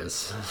 Who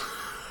cares?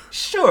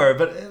 Sure,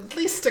 but at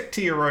least stick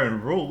to your own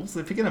rules.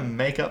 If you're going to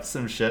make up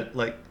some shit,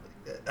 like...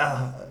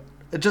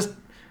 it just...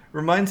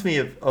 reminds me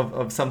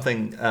of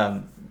something.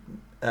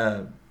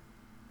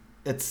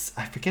 It's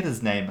I forget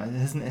his name.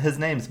 His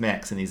name's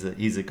Max, and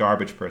he's a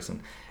garbage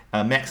person.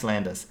 Max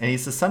Landis, and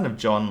he's the son of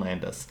John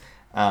Landis.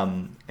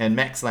 And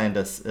Max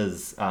Landis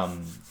is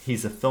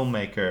he's a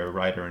filmmaker,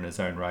 writer in his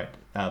own right,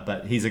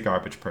 but he's a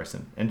garbage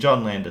person. And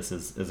John Landis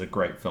is a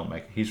great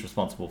filmmaker. He's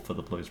responsible for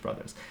the Blues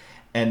Brothers,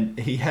 and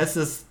he has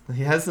this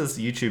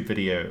YouTube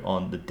video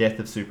on the death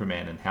of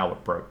Superman and how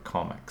it broke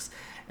comics.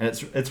 And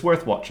it's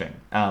worth watching.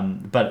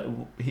 But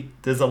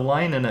there's a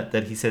line in it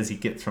that he says he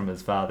gets from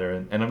his father,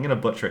 and I'm going to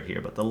butcher it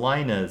here, but the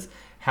line is,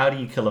 how do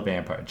you kill a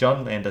vampire?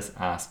 John Landis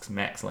asks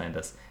Max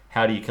Landis,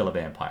 how do you kill a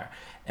vampire?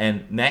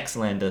 And Max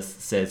Landis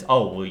says,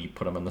 oh, well, you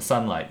put them in the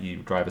sunlight, you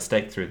drive a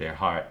stake through their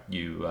heart,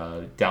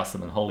 you douse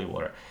them in holy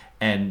water.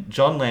 And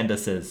John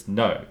Landis says,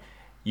 no,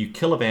 you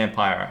kill a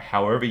vampire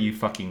however you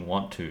fucking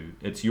want to.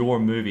 It's your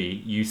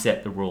movie. You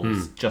set the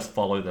rules. Just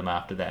follow them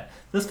after that.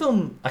 This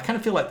film, I kind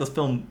of feel like this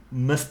film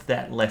missed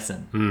that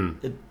lesson.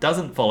 It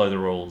doesn't follow the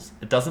rules.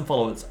 It doesn't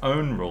follow its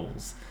own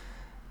rules.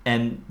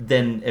 And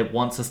then it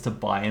wants us to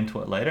buy into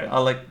it later.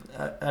 I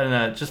don't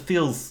know. It just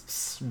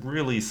feels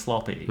really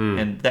sloppy.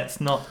 And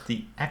that's not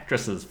the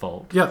actress's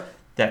fault. Yeah.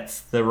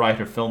 That's the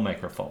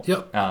writer-filmmaker fault.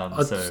 Yep.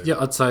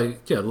 I'd say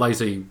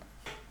lazy.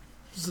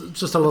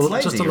 Just a little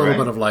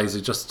bit of lazy,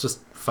 just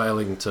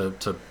failing to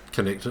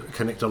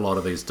connect a lot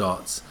of these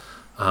dots,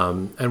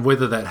 and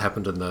whether that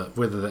happened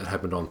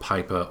on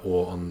paper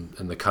or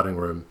in the cutting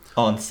room,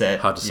 on set,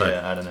 hard to say.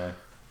 Yeah, I don't know.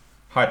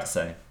 Hard to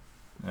say.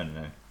 I don't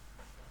know.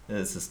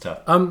 This is tough.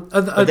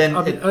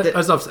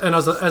 As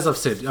I've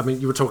said, I mean,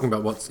 you were talking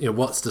about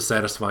what's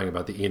dissatisfying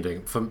about the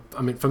ending. For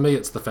me,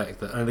 it's the fact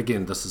that, and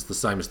again, this is the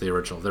same as the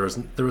original. There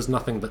is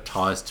nothing that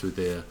ties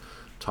to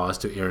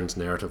Erin's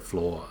narrative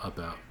flaw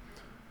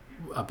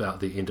about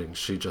the ending.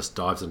 She just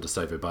dives in to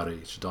save her buddy.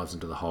 She dives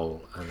into the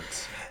hole, and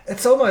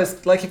it's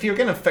almost like, if you're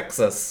going to fix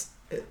this,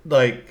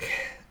 like,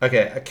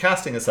 okay,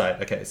 casting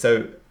aside, okay,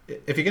 so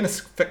if you're going to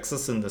fix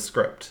this in the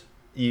script,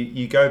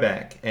 you go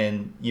back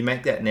and you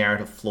make that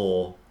narrative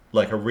flaw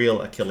like a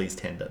real Achilles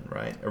tendon,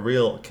 right? A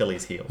real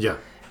Achilles heel. Yeah.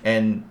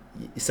 And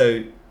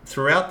so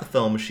throughout the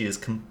film, she is,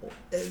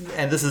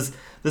 and this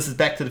is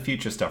Back to the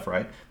Future stuff,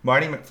 right?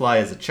 Marty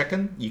McFly is a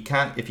chicken. You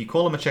can't, if you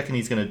call him a chicken,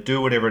 he's going to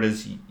do whatever it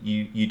is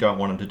you don't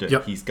want him to do.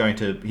 Yep. He's going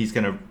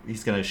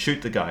to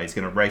shoot the guy. He's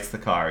going to race the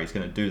car. He's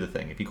going to do the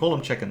thing. If you call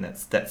him chicken,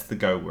 that's the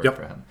go word Yep.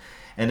 for him.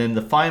 And in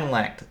the final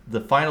act,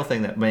 the final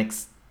thing that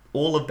makes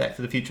all of Back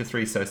to the Future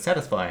 3 so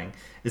satisfying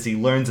is he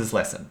learns his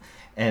lesson.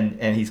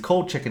 And he's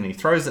called chicken, and he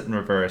throws it in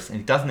reverse, and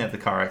he doesn't have the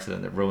car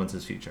accident that ruins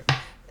his future.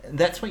 And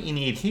that's what you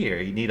need here.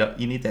 You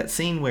need that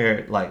scene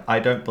where, like, I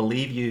don't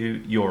believe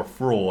you, you're a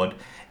fraud,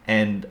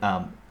 and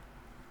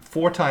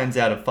 4 times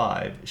out of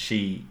 5,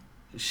 she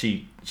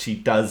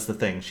does the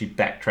thing. She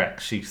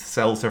backtracks. She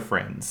sells her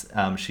friends.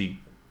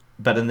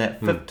 But in that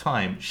 5th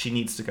time, she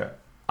needs to go,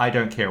 I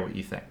don't care what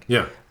you think.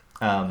 Yeah.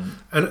 And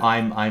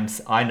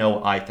I know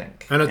what I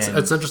think. And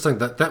it's interesting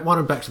that one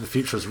in Back to the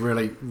Future is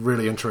really,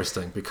 really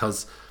interesting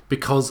because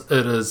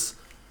it's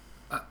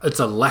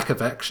a lack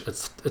of action.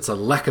 It's a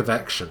lack of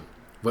action,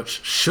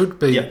 which should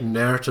be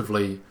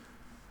narratively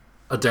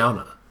a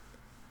downer.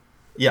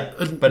 Yeah,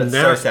 but it's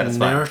so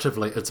satisfying.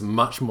 Narratively, it's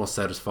much more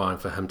satisfying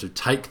for him to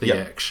take the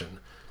action,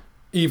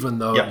 even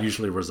though it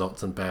usually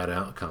results in bad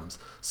outcomes.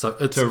 So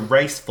it's to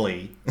race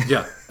flee.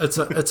 Yeah, it's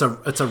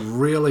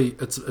really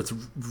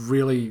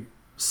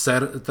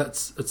sad.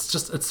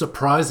 It's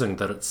surprising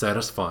that it's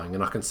satisfying,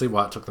 and I can see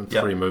why it took them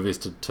 3 movies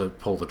to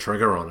pull the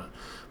trigger on it.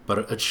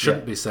 But it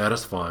shouldn't be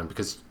satisfying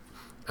because,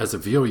 as a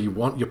viewer, you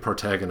want your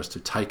protagonist to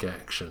take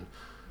action.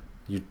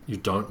 You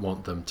don't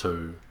want them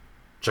to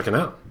chicken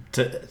out.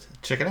 To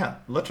chicken out,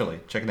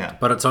 literally chicken out.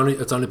 But it's only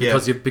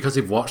because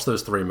you've watched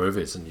those 3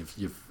 movies and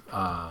Marty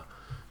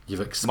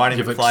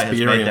McFly has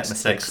made that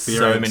mistake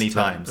so many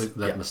times.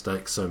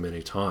 Mistake so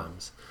many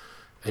times,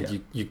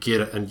 and you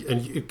get it,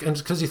 and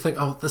because you think,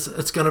 oh,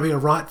 it's going to be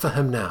alright for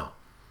him now.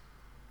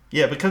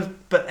 Yeah, but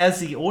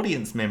as the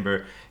audience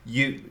member,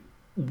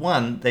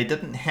 they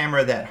didn't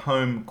hammer that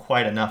home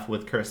quite enough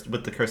with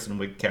the Kristen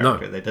Wiig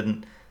character.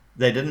 No.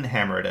 They didn't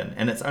hammer it in,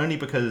 and it's only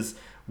because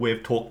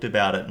we've talked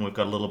about it and we've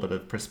got a little bit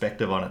of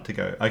perspective on it to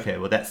go, okay,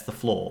 well, that's the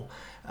flaw,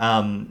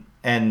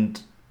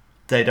 and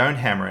they don't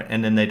hammer it,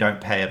 and then they don't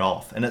pay it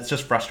off, and it's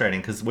just frustrating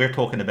because we're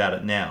talking about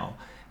it now,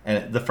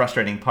 and the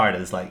frustrating part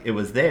is, like, it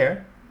was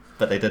there,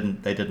 but they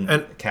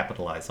didn't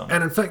capitalize on it.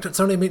 And in fact,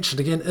 it's only mentioned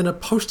again in a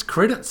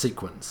post-credit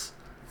sequence.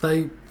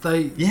 They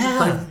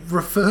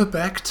refer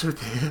back to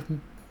their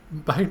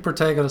main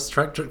protagonist's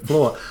tragic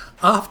flaw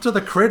after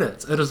the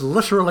credits. It is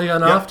literally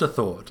an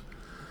afterthought.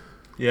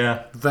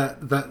 Yeah.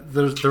 That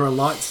there are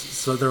lights,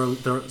 so there are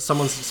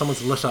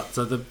someone's lit up,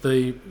 so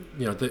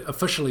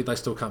officially they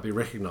still can't be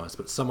recognised,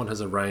 but someone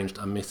has arranged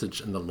a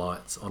message in the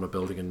lights on a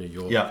building in New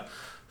York. Yeah.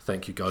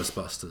 Thank you,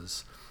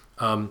 Ghostbusters.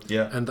 And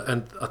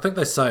I think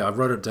they say, I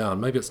wrote it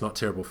down, maybe it's not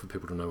terrible for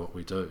people to know what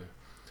we do.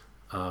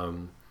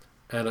 And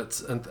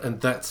that's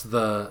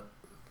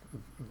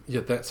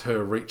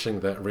her reaching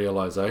that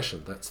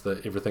realization. That's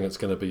everything. It's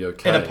going to be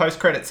okay in a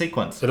post-credit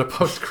sequence.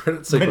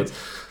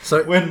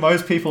 When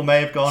most people may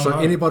have gone. So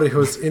home. anybody who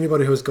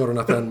has gotten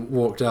up and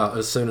walked out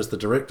as soon as the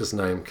director's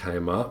name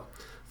came up,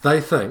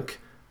 they think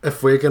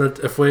if we're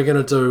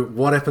gonna do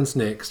what happens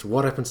next,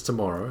 what happens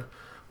tomorrow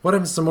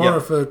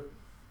for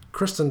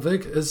Kristen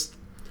Wiig is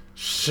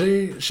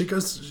she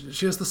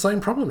has the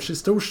same problem. She's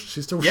still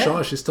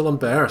shy. She's still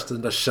embarrassed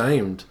and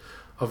ashamed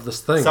of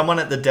this thing. Someone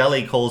at the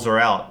deli calls her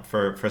out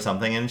for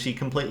something, and she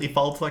completely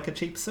folds like a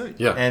cheap suit.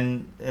 Yeah,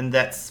 and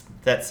that's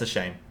a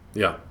shame.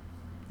 Yeah.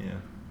 Yeah.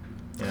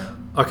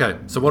 Okay,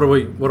 so what are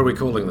we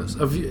calling this?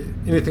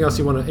 Anything else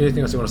you want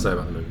to say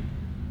about the movie?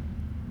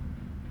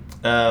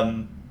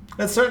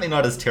 It's certainly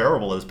not as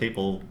terrible as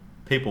people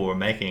were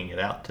making it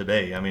out to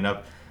be. I mean,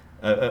 I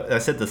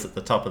said this at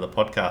the top of the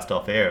podcast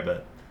off air,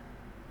 but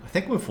I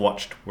think we've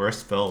watched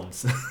worse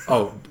films.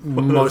 Oh,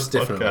 most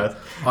definitely.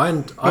 I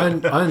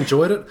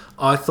enjoyed it.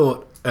 I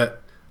thought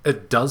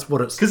it does what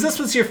it's... Because this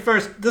is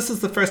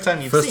the first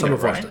time you've seen it,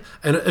 right? Watched it.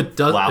 And it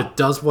does It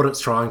does what it's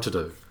trying to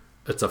do.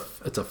 It's a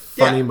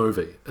funny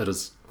movie. It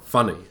is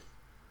funny.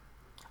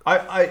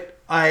 I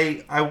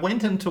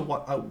went into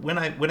when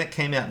it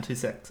came out in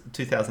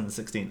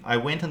 2016, I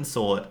went and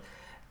saw it,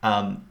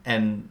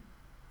 and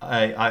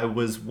I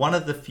was one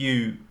of the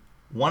few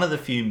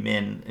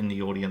men in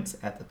the audience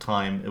at the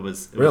time. It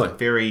was a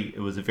very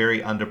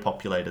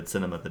underpopulated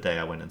cinema the day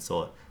I went and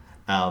saw it,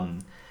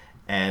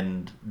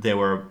 and there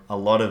were a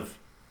lot of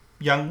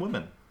young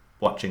women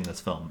watching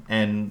this film,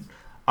 and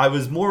I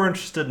was more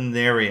interested in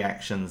their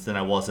reactions than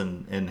I was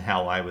in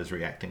how I was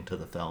reacting to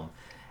the film,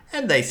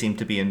 and they seemed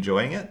to be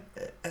enjoying it.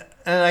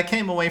 And I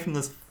came away from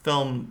this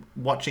film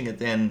watching it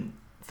then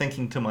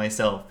thinking to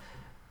myself,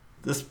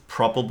 this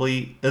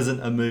probably isn't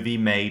a movie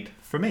made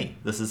for me.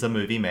 This is a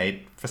movie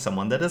made for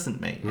someone that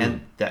isn't me.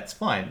 And that's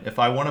fine. If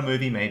I want a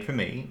movie made for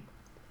me,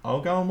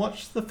 I'll go and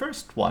watch the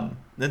first one.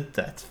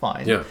 That's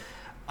fine. Yeah.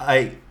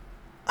 I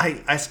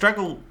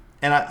struggle,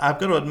 and I've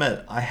got to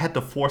admit, I had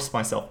to force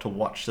myself to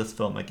watch this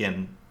film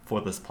again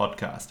for this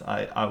podcast.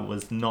 I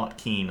was not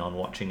keen on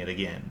watching it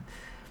again.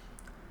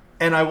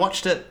 And I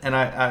watched it, and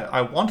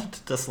I wanted to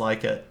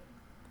dislike it,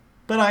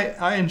 but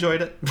I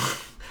enjoyed it.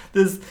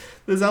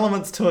 there's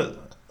elements to it.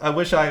 I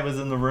wish I was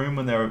in the room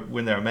when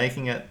they were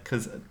making it,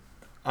 because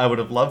I would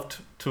have loved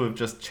to have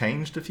just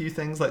changed a few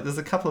things. Like, there's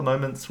a couple of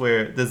moments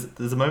where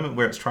there's a moment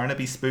where it's trying to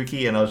be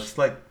spooky, and I was just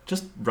like,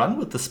 just run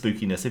with the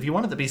spookiness. If you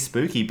want it to be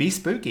spooky, be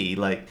spooky.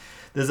 Like,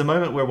 there's a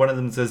moment where one of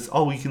them says,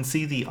 "Oh, you can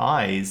see the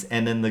eyes,"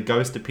 and then the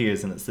ghost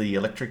appears, and it's the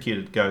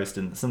electrocuted ghost,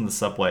 and it's in the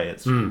subway.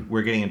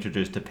 We're getting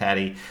introduced to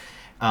Patty,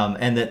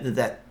 and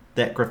that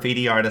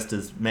graffiti artist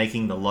is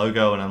making the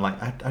logo, and I'm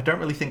like, I don't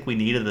really think we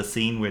needed a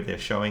scene where they're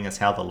showing us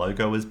how the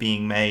logo is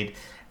being made.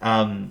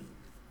 I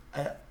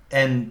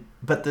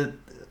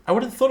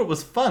would have thought it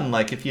was fun,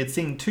 like if you had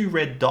seen two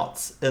red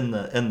dots in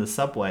the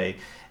subway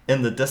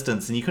in the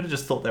distance, and you could have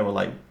just thought they were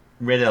like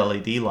red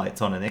LED lights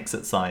on an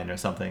exit sign or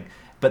something.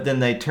 But then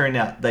they turn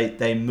out,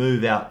 they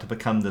move out to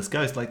become this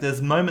ghost. Like,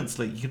 there's moments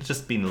like you could have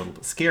just been a little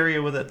bit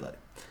scarier with it. Like,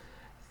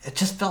 it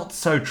just felt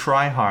so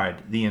try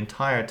hard the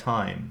entire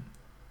time.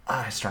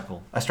 I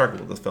struggle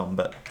with this film,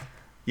 but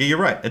yeah, you're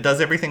right. It does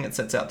everything it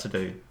sets out to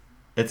do.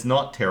 It's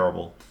not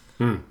terrible,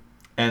 and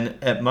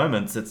at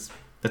moments it's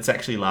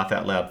actually laugh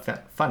out loud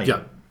funny.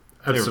 Yeah,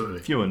 absolutely.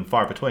 They're few and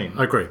far between.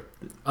 I agree.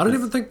 I don't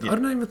even think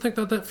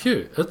they're that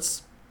few.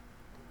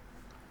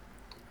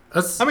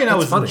 I mean, I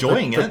was funny.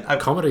 Enjoying it.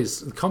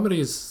 Comedies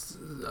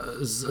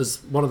is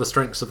one of the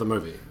strengths of the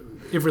movie.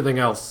 Everything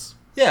else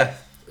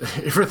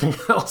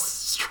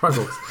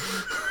struggles.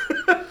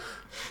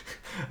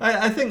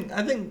 I think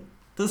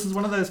this is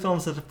one of those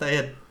films that if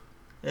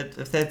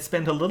they had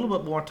spent a little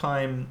bit more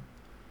time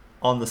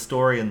on the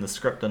story and the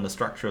script and the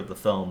structure of the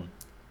film,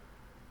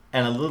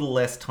 and a little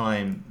less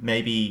time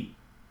maybe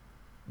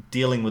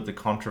dealing with the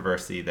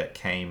controversy that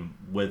came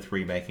with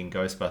remaking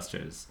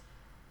Ghostbusters,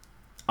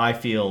 I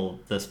feel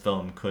this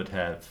film could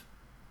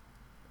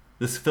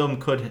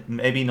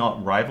maybe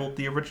not rivaled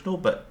the original,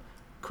 but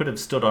could have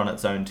stood on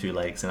its own two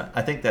legs. And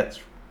I think that's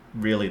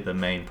really the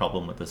main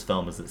problem with this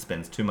film, is it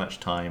spends too much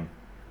time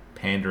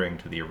pandering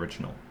to the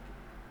original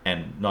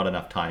and not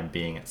enough time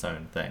being its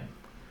own thing.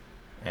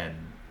 And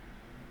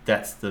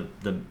that's the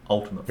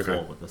ultimate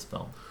flaw with this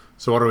film.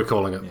 So what are we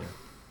calling it? Yeah.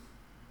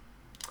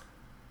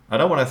 I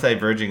don't want to say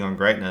verging on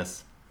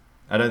greatness.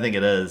 I don't think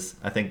it is.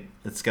 I think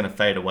it's going to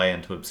fade away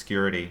into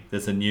obscurity.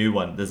 There's a new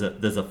one. There's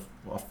a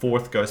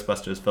fourth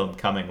Ghostbusters film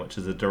coming, which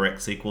is a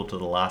direct sequel to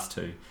the last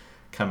two,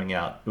 coming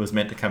out. It was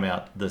meant to come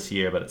out this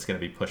year, but it's going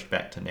to be pushed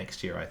back to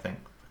next year, I think,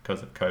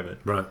 because of COVID.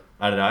 Right.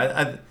 I don't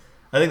know.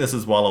 I think this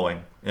is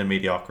wallowing in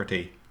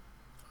mediocrity,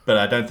 but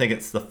I don't think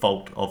it's the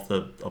fault of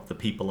the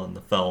people in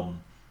the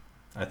film.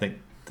 I think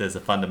there's a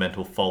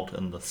fundamental fault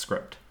in the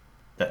script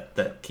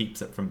that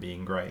keeps it from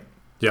being great.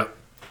 Yeah,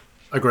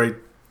 agreed.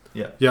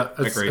 Yeah,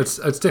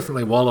 it's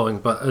definitely wallowing,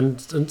 but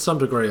in some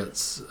degree,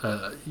 it's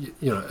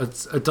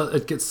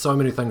it gets so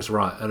many things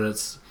right, and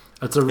it's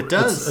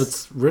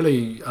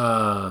really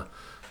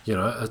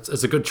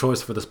it's a good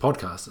choice for this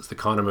podcast. It's the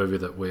kind of movie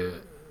that we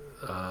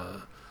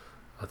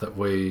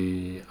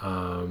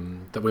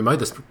made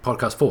this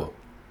podcast for.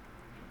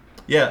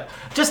 Yeah,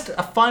 just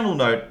a final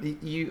note.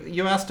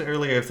 You asked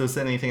earlier if there was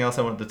anything else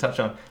I wanted to touch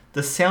on.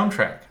 The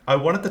soundtrack. I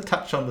wanted to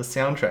touch on the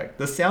soundtrack.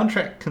 The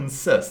soundtrack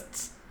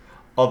consists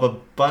of a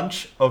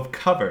bunch of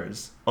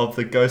covers of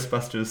the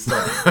Ghostbusters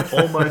song,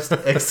 almost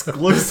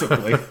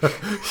exclusively.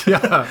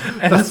 Yeah,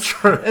 and that's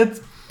true.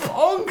 It's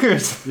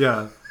bonkers.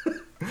 Yeah.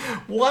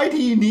 Why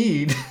do you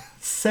need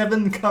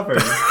 7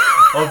 covers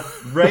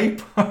of Ray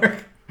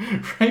Parker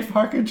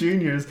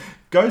Jr.'s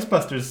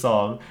Ghostbusters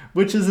song,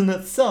 which is in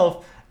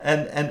itself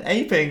an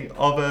aping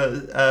of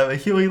a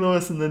Huey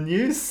Lewis and the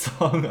News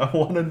song, "I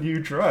Want a New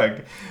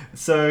Drug"?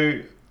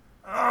 So,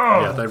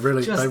 they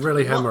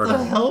really hammer it on. What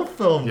the hell,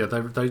 film? Yeah, they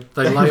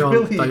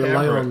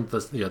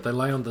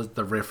lay on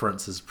the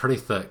references pretty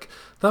thick.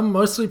 They're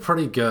mostly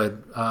pretty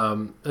good.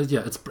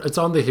 It's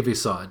on the heavy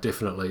side,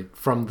 definitely,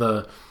 from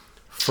the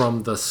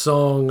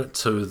song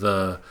to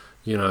the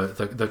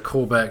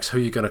callbacks, who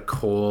you're going to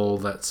call,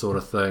 that sort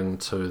of thing,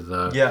 to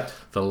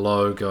the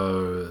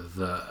logo,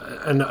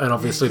 and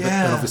obviously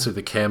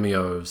the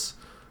cameos.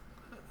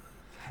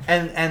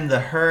 And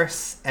the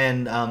hearse,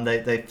 and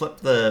they flip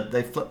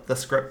the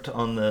script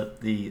on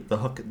the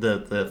hook,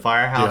 the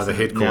firehouse. Yeah, the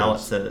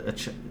headquarters. Now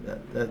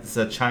it's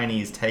a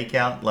Chinese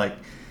takeout, like,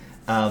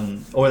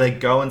 or they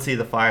go and see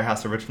the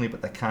firehouse originally,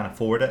 but they can't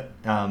afford it,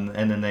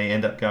 and then they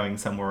end up going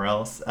somewhere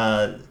else.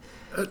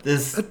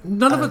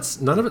 None of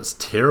it's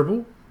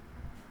terrible.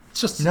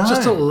 It's just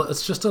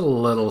a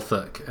little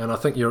thick, and I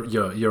think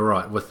you're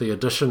right with the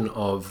addition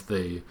of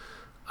the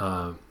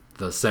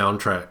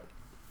soundtrack.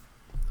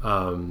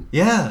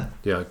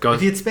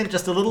 If you'd spent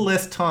just a little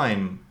less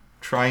time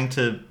trying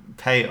to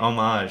pay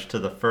homage to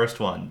the first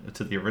one,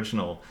 to the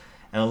original,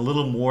 and a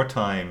little more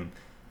time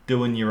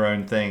doing your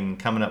own thing,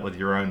 coming up with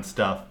your own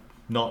stuff,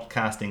 not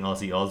casting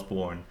Ozzy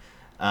Osbourne,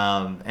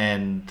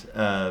 and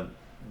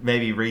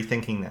maybe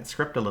rethinking that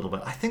script a little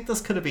bit, I think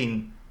this could have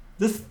been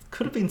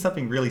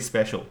something really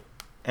special.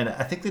 And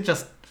I think they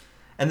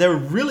were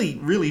really,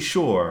 really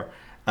sure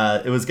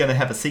it was going to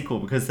have a sequel,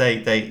 because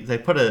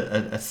they put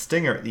a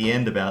stinger at the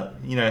end about,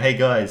 hey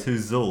guys,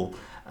 who's Zool?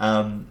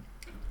 I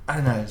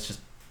don't know, it's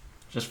just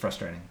just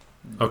frustrating.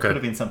 Okay. Could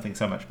have been something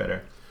so much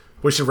better.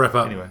 We should wrap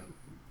up. Anyway,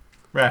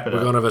 wrap it We're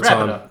up. gone over Wrap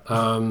time. it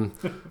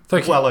up.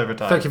 Thank you. Well over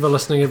time. Thank you for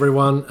listening,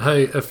 everyone.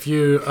 Hey, if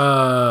you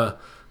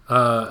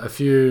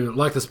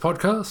like this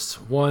podcast,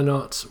 why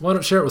not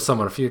share it with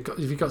someone? If you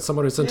got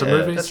someone who's into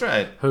movies, that's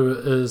right. who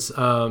is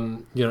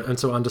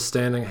into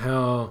understanding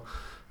how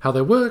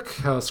they work,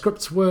 how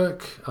scripts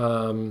work,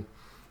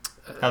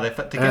 How they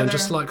fit together, and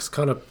just likes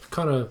kind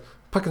of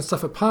picking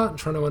stuff apart and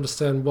trying to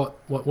understand what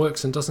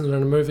works and doesn't in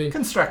a movie.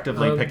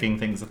 constructively picking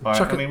things apart.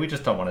 chuck I mean, we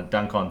just don't want to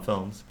dunk on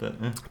films, but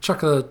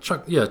Chuck the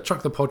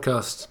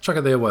podcast, chuck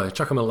it their way,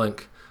 chuck them a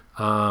link.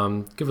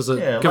 Give us a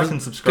like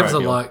and subscribe. Give us a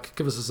like,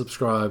 give us a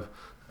subscribe,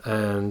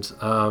 and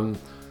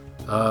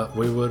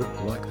we would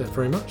like that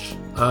very much.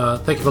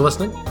 Thank you for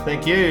listening.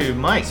 thank you,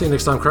 Mike. See you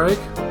next time, Craig.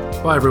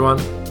 Bye,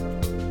 everyone.